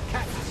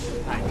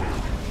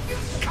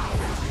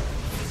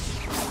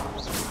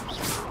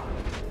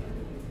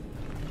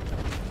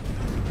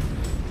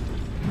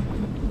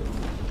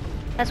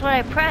 That's what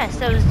I pressed.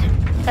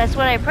 That's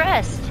what I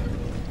pressed.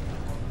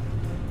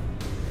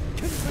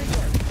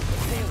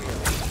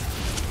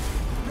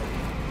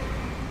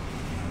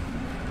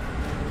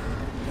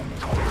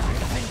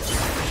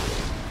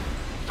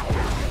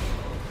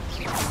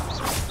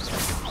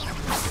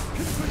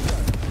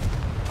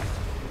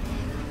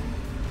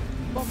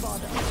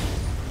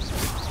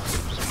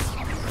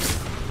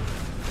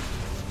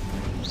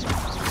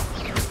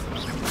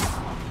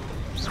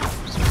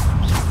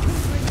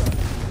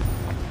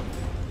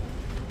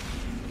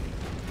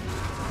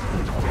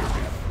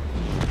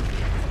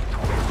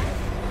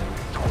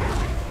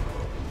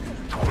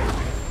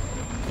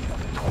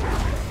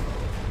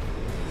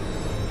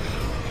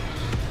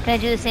 Can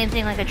I do the same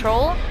thing like a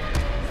troll?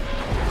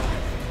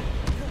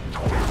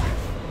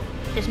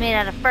 Just made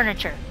out of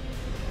furniture.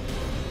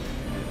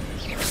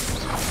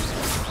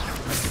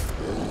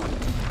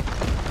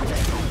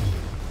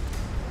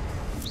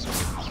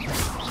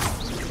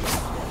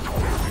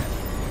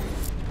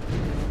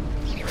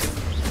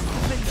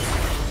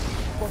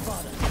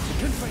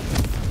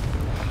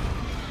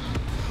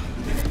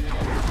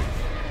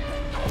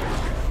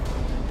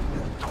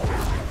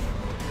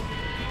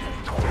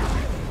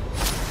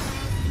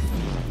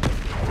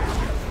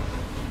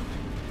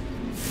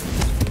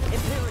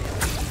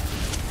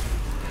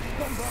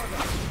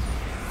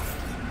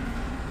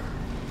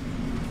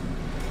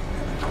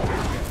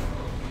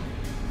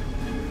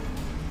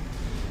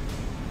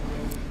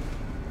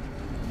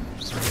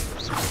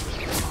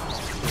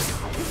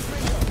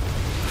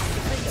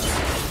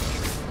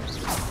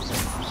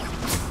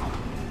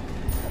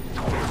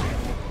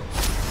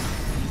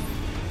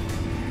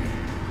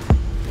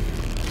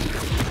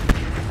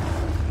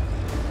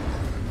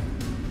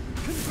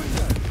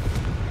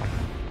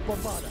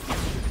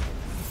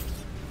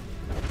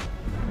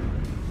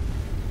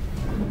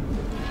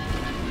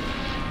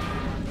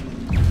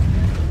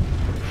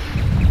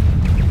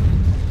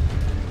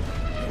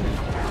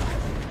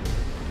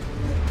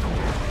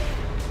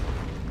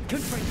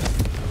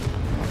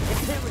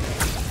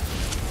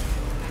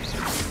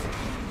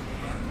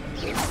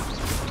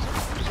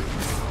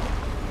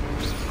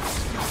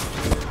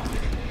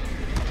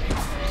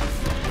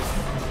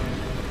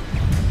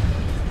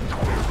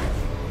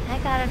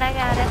 I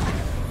got it.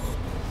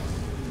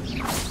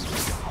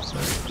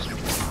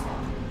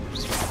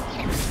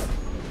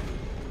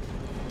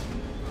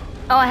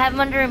 Oh, I have him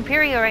under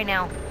Imperio right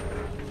now.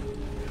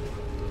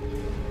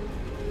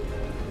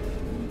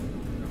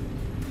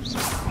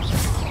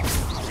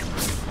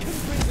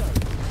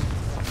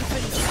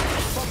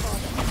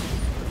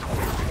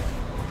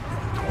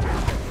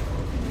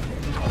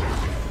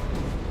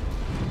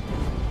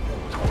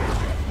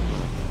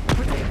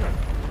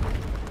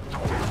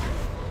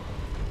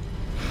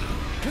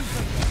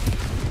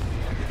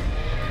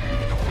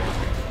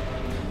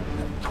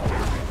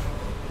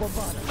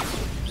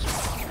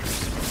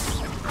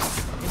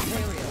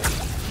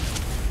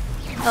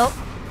 Oh,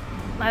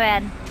 my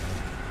bad.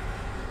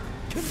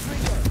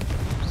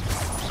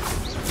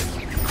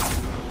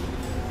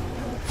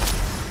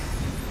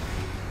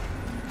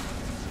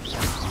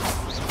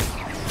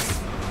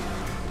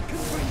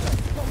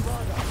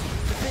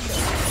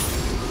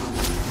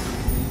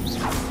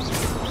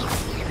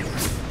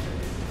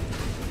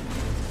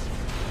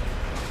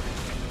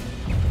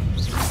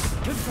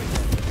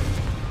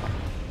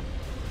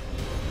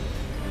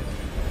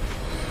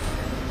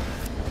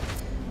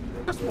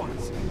 Just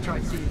once, try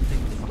seeing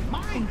things from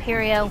my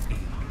Imperio.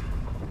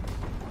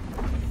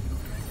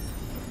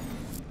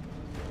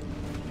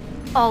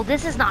 Oh,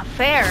 this is not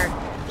fair.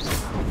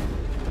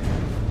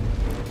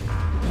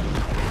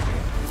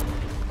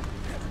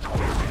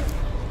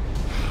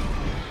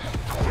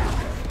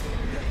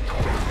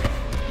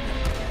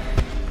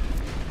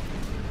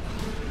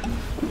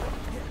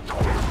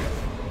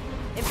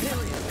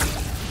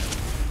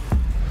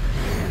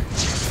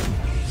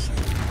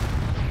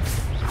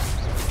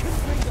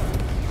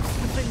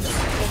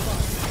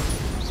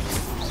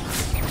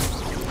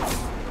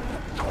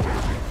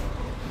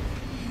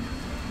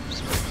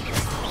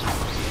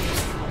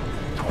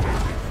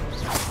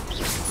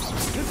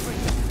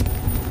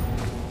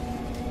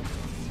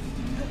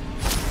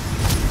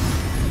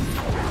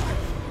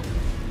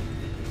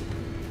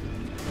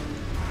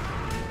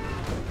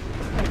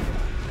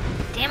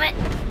 Damn it.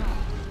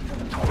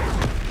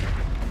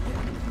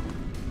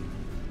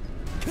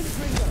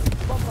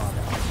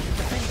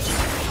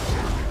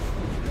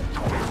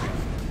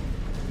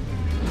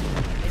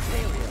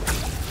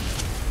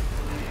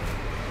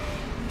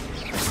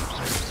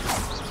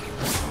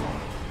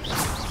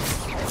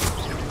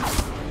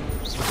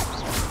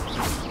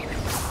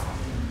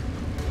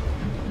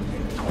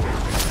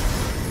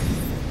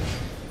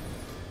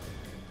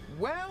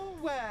 Well,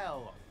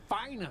 well,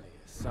 finally,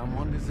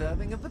 someone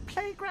deserving of the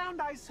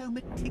playground I so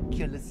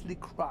meticulously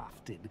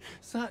crafted.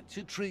 Such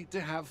a treat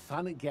to have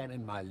fun again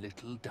in my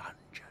little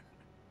dungeon.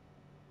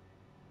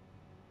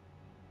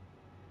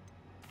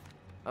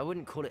 I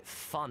wouldn't call it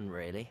fun,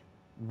 really.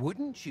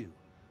 Wouldn't you?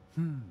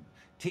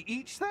 To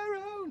each their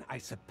own, I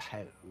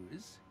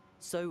suppose.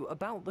 So,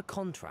 about the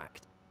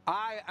contract.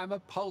 I am a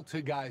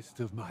poltergeist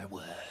of my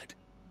word.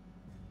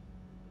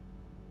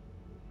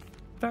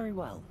 Very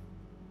well.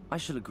 I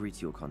shall agree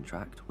to your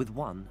contract with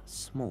one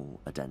small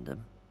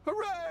addendum.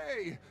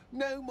 Hooray!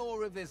 No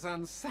more of this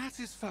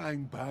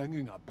unsatisfying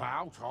banging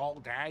about all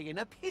day in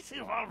a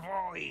pitiful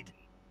void.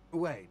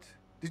 Wait,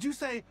 did you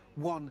say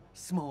one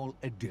small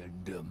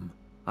addendum?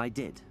 I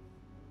did.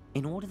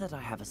 In order that I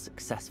have a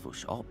successful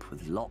shop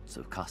with lots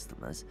of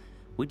customers,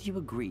 would you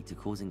agree to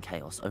causing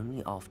chaos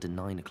only after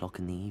 9 o'clock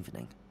in the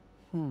evening?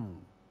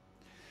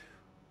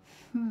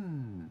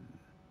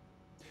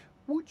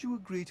 Would you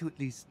agree to at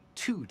least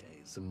 2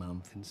 days a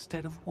month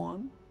instead of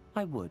one?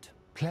 I would.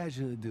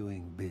 Pleasure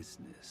doing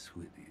business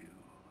with you.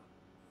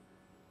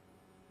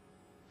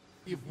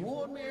 You've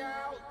worn me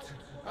out.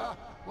 Ah,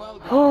 well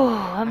done. Oh,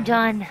 I'm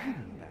done.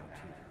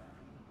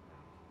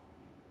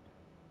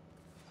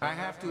 I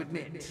have to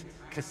admit,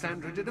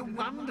 Cassandra did a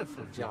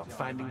wonderful job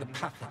finding the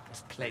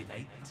perfect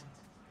playmate.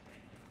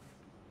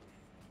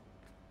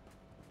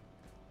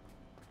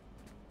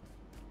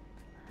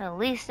 At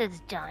least it's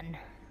done.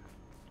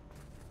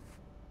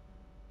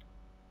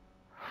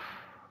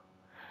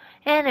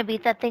 And I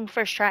beat that thing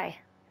first try.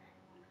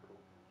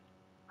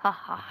 Ha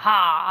ha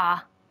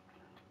ha.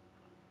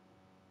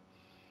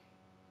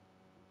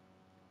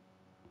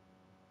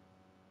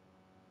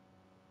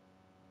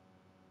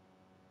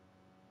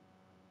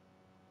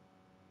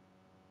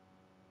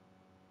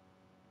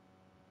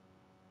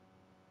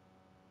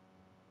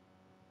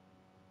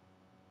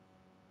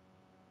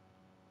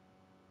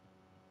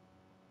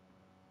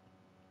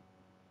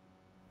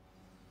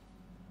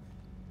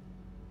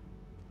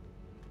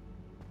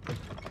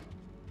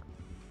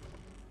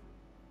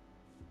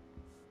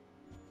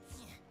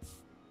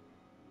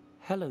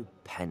 Hello,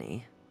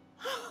 Penny.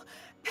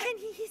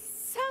 Penny is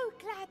so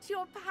glad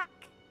you're back.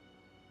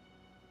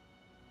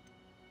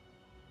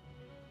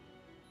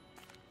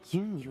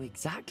 You knew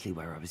exactly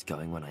where I was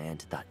going when I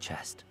entered that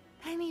chest.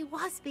 Penny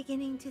was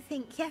beginning to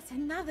think yet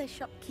another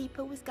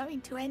shopkeeper was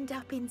going to end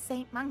up in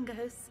St.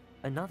 Mungo's.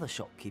 Another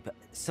shopkeeper?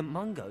 St.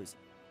 Mungo's?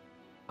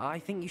 I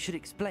think you should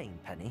explain,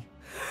 Penny.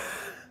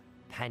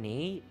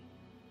 Penny,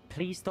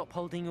 please stop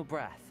holding your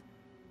breath.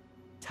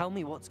 Tell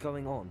me what's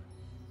going on.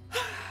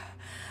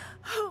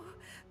 Oh,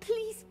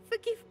 please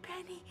forgive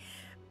Penny.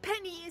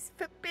 Penny is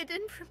forbidden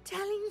from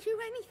telling you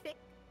anything.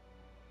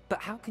 But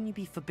how can you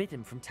be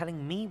forbidden from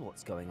telling me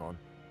what's going on?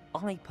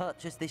 I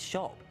purchased this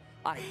shop.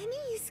 Penny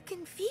is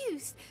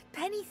confused.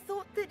 Penny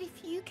thought that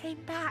if you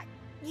came back,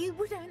 you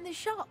would own the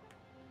shop.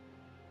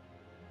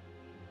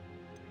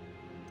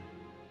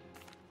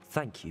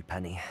 Thank you,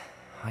 Penny.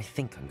 I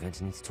think I'm going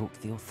to need to talk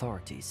to the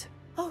authorities.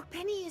 Oh,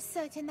 Penny is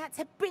certain that's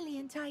a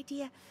brilliant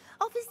idea.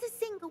 Officer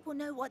Singer will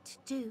know what to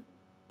do.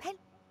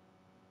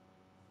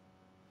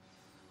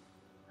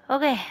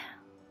 Okay.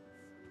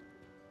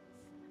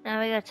 Now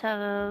we gotta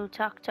go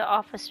talk to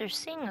Officer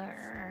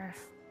Singer.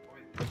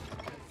 Wait, you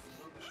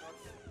own the shop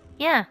yet?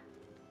 Yeah.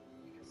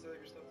 You can sell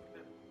your stuff to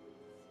Penny.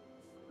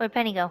 Where'd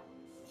Penny go?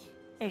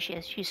 There she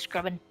is. She's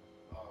scrubbing.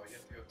 Oh, you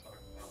have to go talk.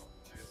 Oh,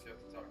 I guess you have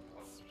to talk to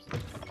officers.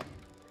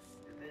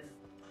 And then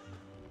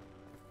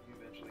you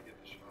eventually get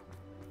the shop.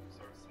 You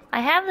start selling. I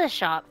have the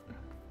shop.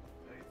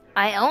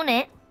 I own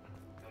it.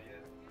 Not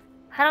yet.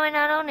 How do I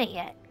not own it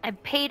yet? I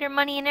paid her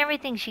money and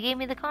everything. She gave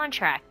me the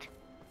contract.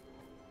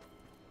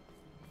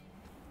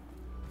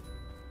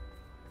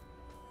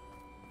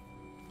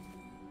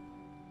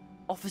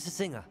 Officer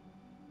Singer,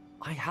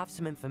 I have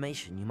some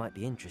information you might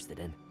be interested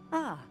in.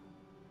 Ah,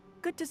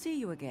 good to see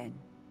you again.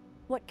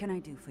 What can I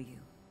do for you?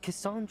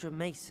 Cassandra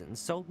Mason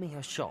sold me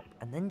her shop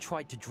and then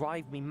tried to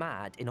drive me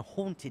mad in a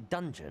haunted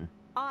dungeon.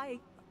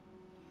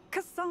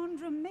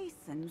 Cassandra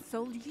Mason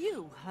sold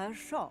you her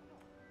shop.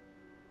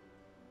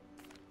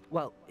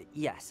 Well,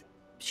 yes,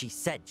 she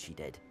said she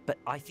did, but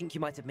I think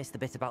you might have missed the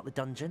bit about the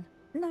dungeon.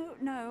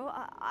 No,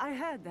 I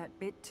heard that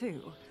bit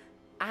too.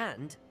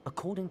 And,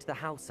 according to the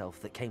house elf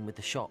that came with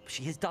the shop,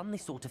 she has done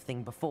this sort of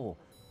thing before.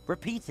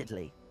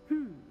 Repeatedly.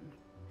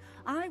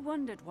 I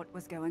wondered what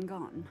was going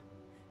on.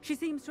 She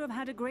seems to have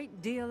had a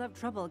great deal of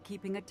trouble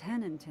keeping a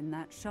tenant in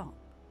that shop.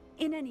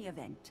 In any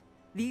event,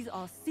 these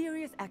are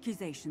serious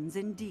accusations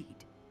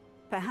indeed.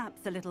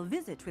 Perhaps a little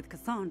visit with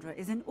Cassandra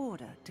is in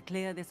order to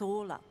clear this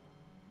all up.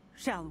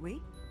 Shall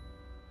we?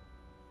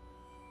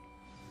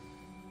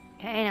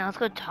 Okay, now let's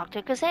go talk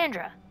to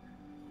Cassandra.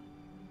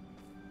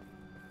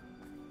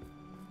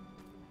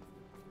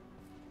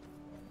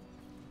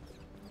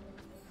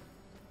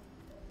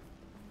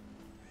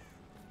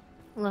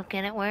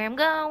 Looking at where I'm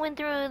going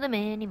through the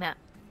mini-map.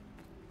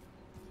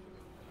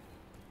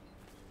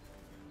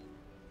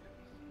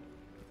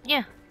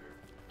 Yeah,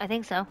 I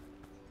think so.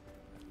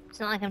 It's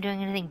not like I'm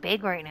doing anything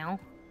big right now.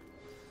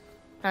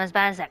 Not as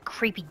bad as that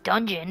creepy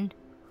dungeon.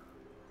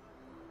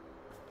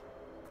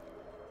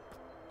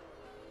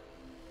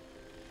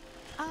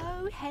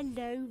 Oh,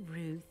 hello,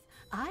 Ruth.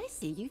 I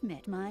see you've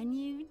met my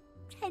new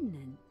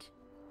tenant.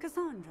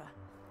 Cassandra,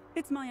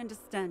 it's my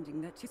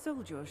understanding that you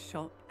sold your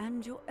shop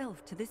and your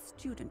elf to this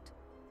student.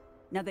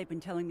 Now, they've been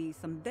telling me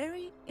some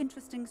very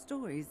interesting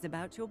stories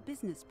about your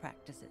business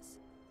practices.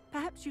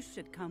 Perhaps you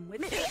should come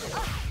with me.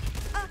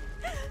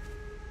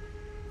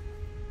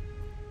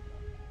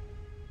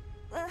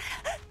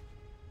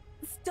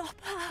 Stop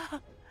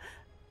her!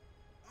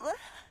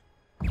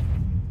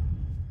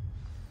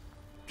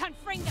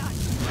 Confringo!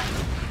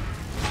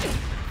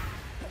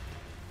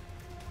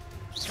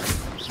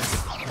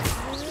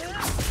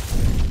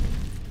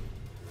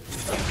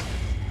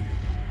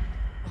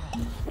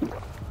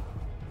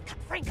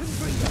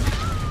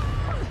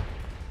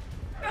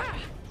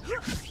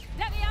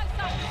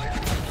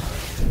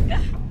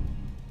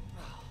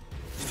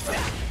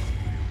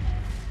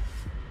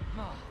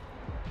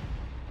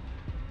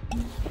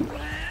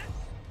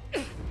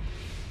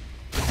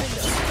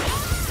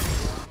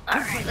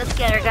 Alright, let's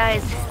get her,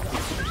 guys.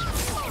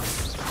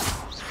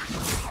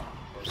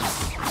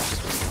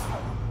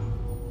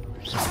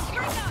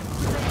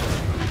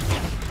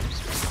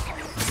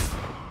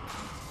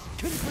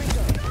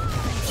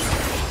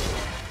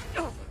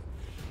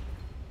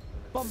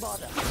 I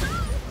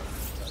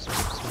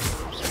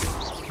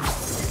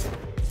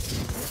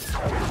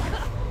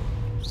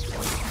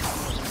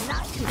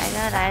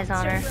got eyes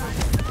on her.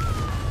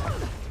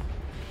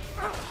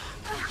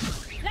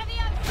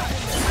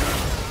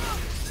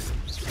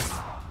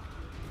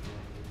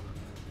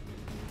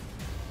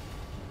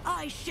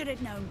 I should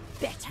have known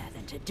better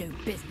than to do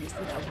business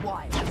with a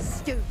wild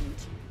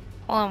student.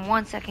 Hold on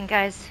 1 second,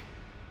 guys.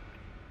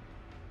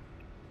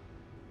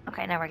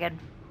 Okay, now we're good.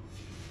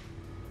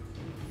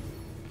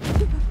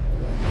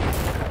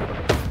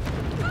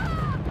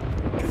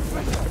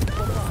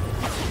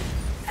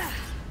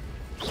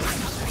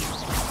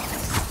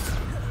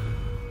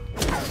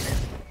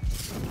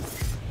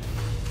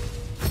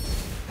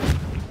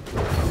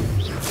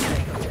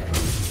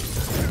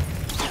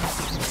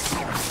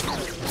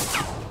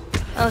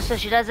 Oh, so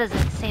she does the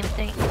same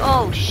thing.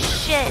 Oh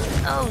shit!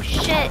 Oh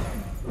shit!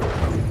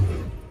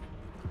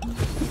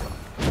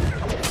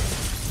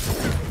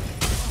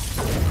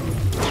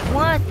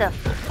 What the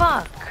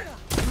fuck?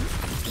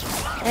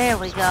 There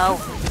we go.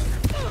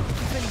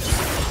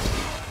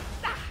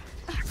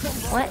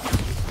 What?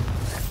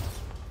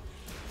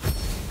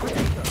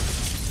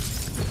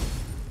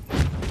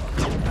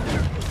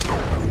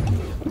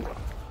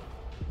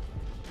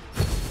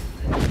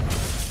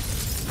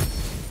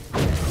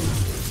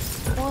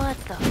 What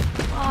the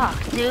fuck,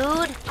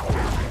 dude?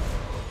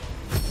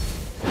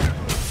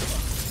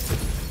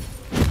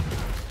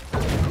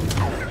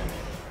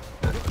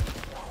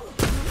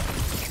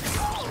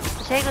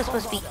 Potato's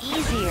supposed to be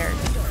easier.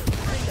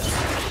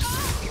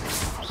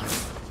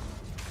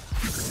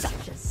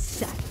 Such a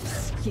sad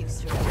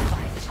excuse for a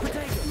fight.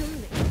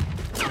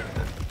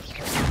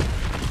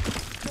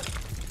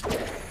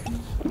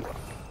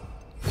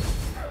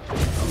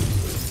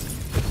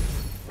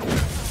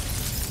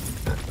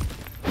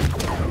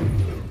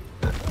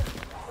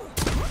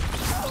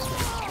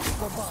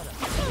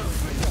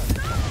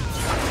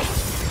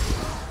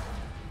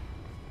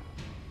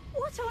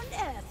 What on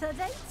earth are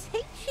they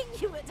teaching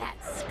you at that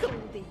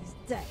school these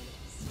days?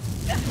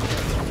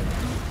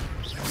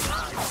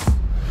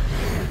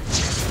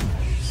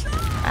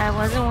 I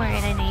wasn't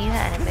worried, I knew you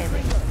had it,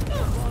 baby.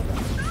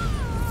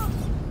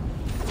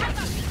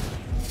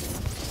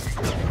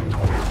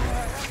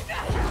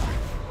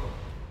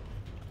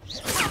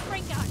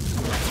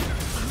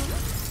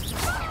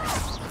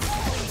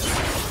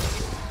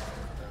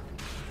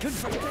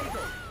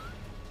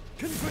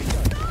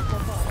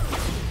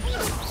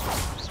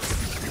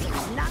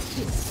 Luck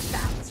is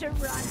about to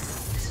run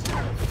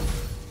out.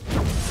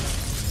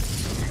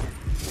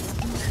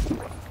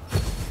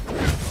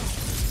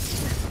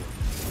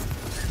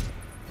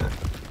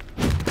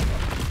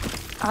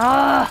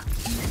 Ah!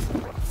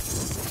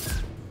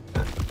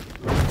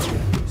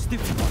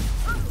 Stupid one.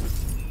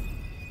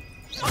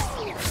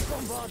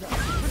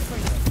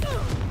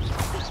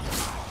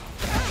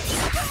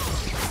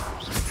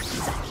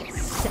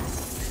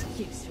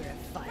 Excuse for a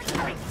fight.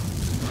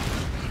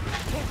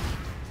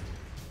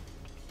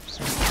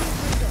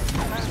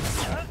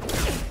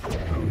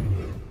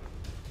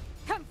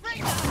 Come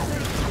bring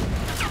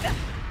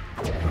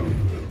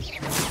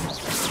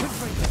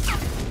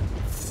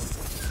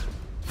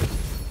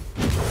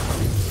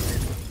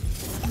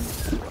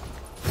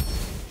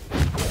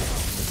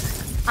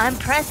I'm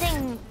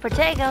pressing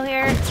Protego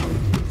here.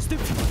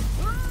 Stupid one.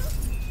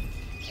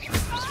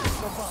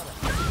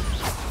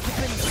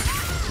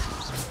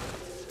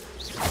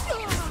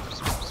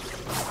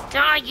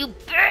 Die, you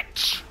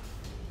bitch!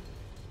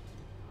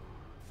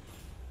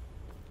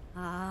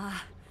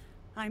 Ah,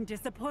 I'm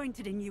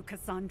disappointed in you,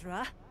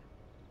 Cassandra.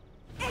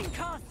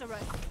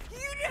 Incarcerate!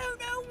 You don't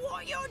know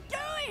what you're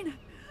doing!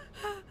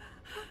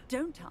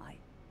 Don't I?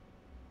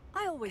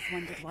 I always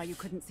wondered why you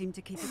couldn't seem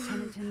to keep a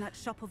tenant in that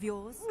shop of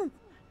yours.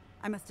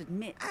 I must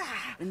admit,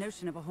 the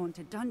notion of a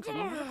haunted dungeon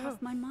never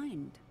crossed my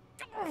mind.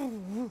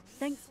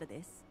 Thanks for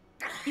this.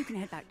 You can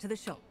head back to the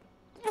shop.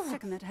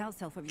 Second that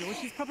house elf of yours,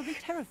 she's probably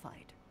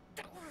terrified.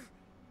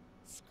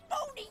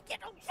 Spoony, get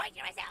away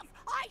yourself!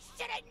 I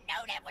should have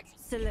known it was...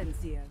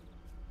 Silencio.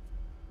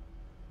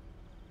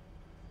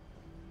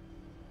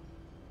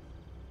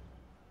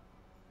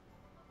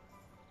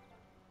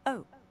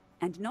 Oh,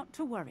 and not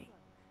to worry.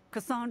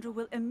 Cassandra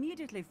will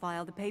immediately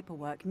file the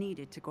paperwork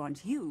needed to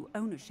grant you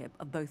ownership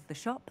of both the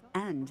shop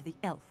and the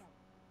elf.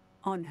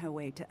 On her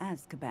way to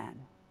Azkaban.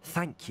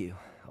 Thank you,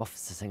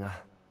 Officer Singer.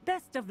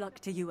 Best of luck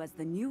to you as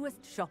the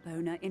newest shop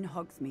owner in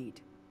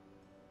Hogsmeade.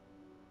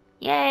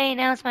 Yay,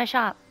 now it's my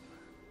shop.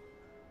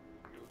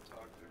 Go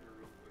talk to her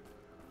real quick.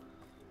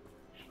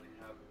 Actually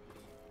have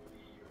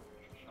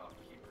the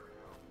shopkeeper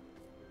now.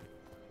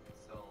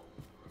 Sell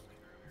the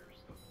remainder of your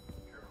stuff.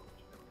 Carol,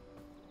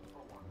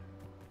 for one.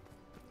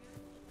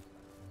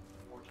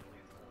 Fortunately,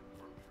 it's only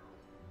for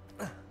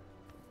Carol.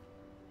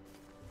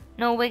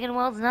 No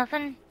Wiggenwelds,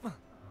 nothing? I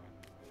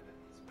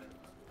didn't spend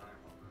enough time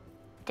on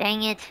it.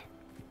 Dang it.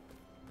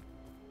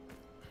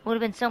 Would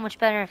have been so much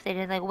better if they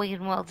did like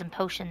Wiggenwelds and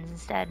potions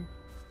instead.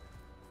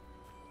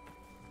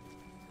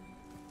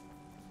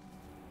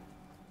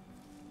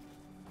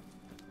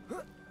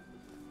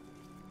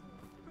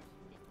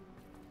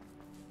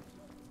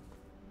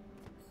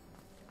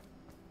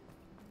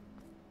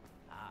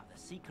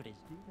 secret is,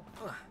 do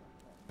you?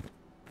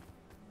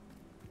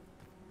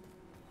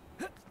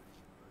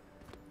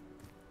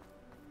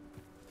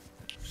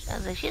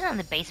 Sounds like she's not in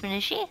the basement,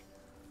 is she?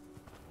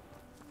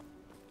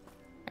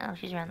 No,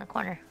 she's around the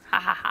corner. Ha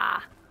ha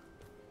ha.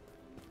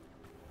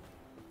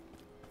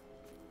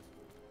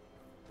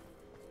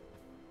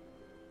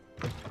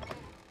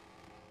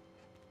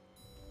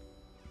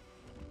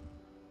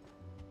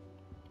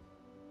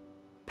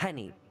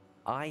 Penny,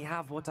 I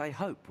have what I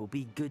hope will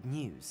be good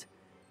news.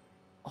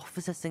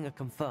 Officer Singer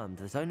confirmed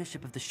that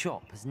ownership of the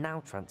shop has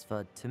now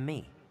transferred to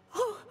me.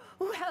 Oh,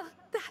 well,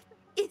 that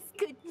is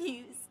good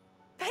news.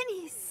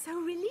 Penny is so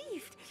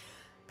relieved.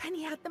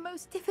 Penny had the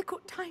most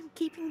difficult time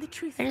keeping the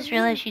truth I just from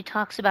realized you. she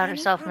talks about Penny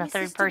herself in the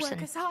promises third to person.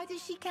 work as hard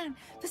as she can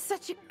for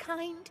such a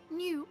kind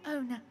new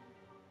owner.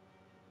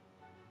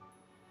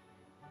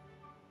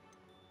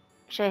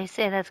 Should I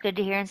say that's good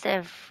to hear instead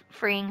of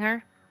freeing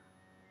her?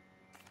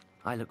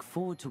 I look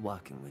forward to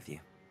working with you.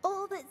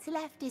 All that's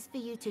left is for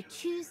you to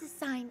choose a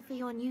sign for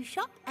your new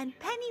shop, and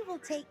Penny will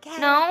take care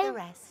No. of the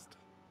rest.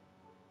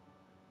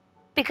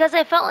 Because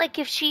I felt like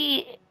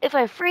if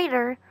I freed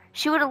her,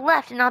 she would have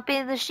left and not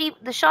been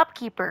the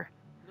shopkeeper.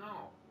 No.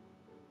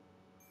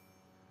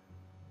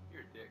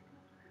 You're a dick.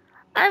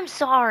 I'm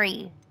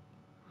sorry.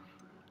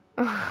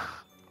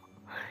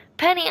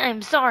 Penny,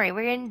 I'm sorry.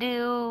 We're gonna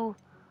do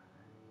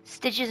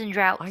stitches and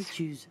droughts. I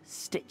choose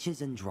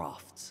stitches and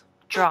drafts.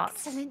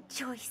 Draughts. Excellent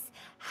choice.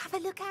 Have a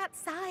look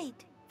outside.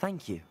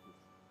 Thank you.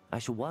 I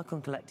shall work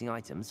on collecting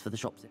items for the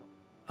shop's...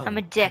 Oh, I'm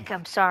a dick. Penny,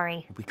 I'm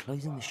sorry. we'll be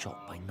closing the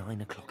shop by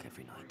 9 o'clock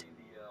every night.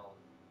 DL.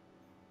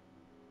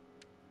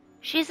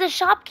 She's the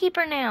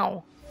shopkeeper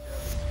now. You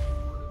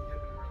would have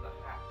given her the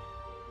hat.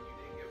 And you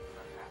didn't give her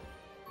the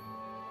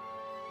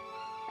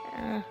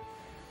hat. Uh,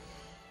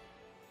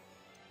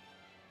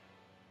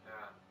 Yeah.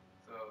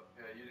 So,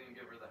 yeah, you didn't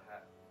give her the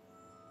hat.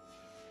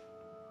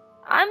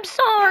 I'm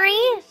sorry.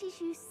 Wishes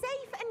you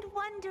safe and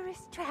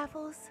wondrous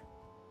travels.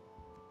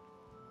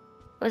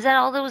 Was that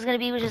all there was gonna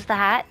be? Was just the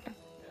hat? Yeah,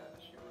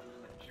 she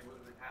would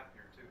have been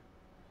happier too.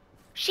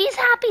 She's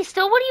happy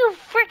still. What are you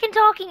freaking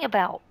talking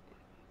about?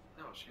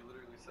 No, she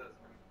literally says,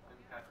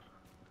 I'm happy.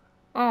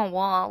 Oh,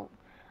 well,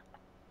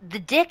 the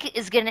dick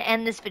is going to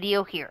end this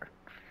video here.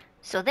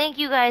 So thank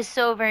you guys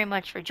so very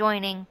much for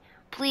joining.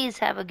 Please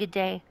have a good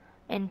day,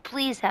 and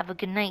please have a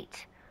good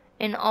night.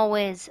 And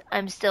always,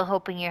 I'm still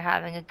hoping you're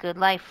having a good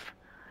life.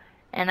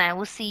 And I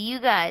will see you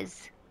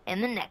guys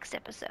in the next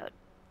episode.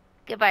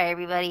 Goodbye,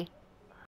 everybody.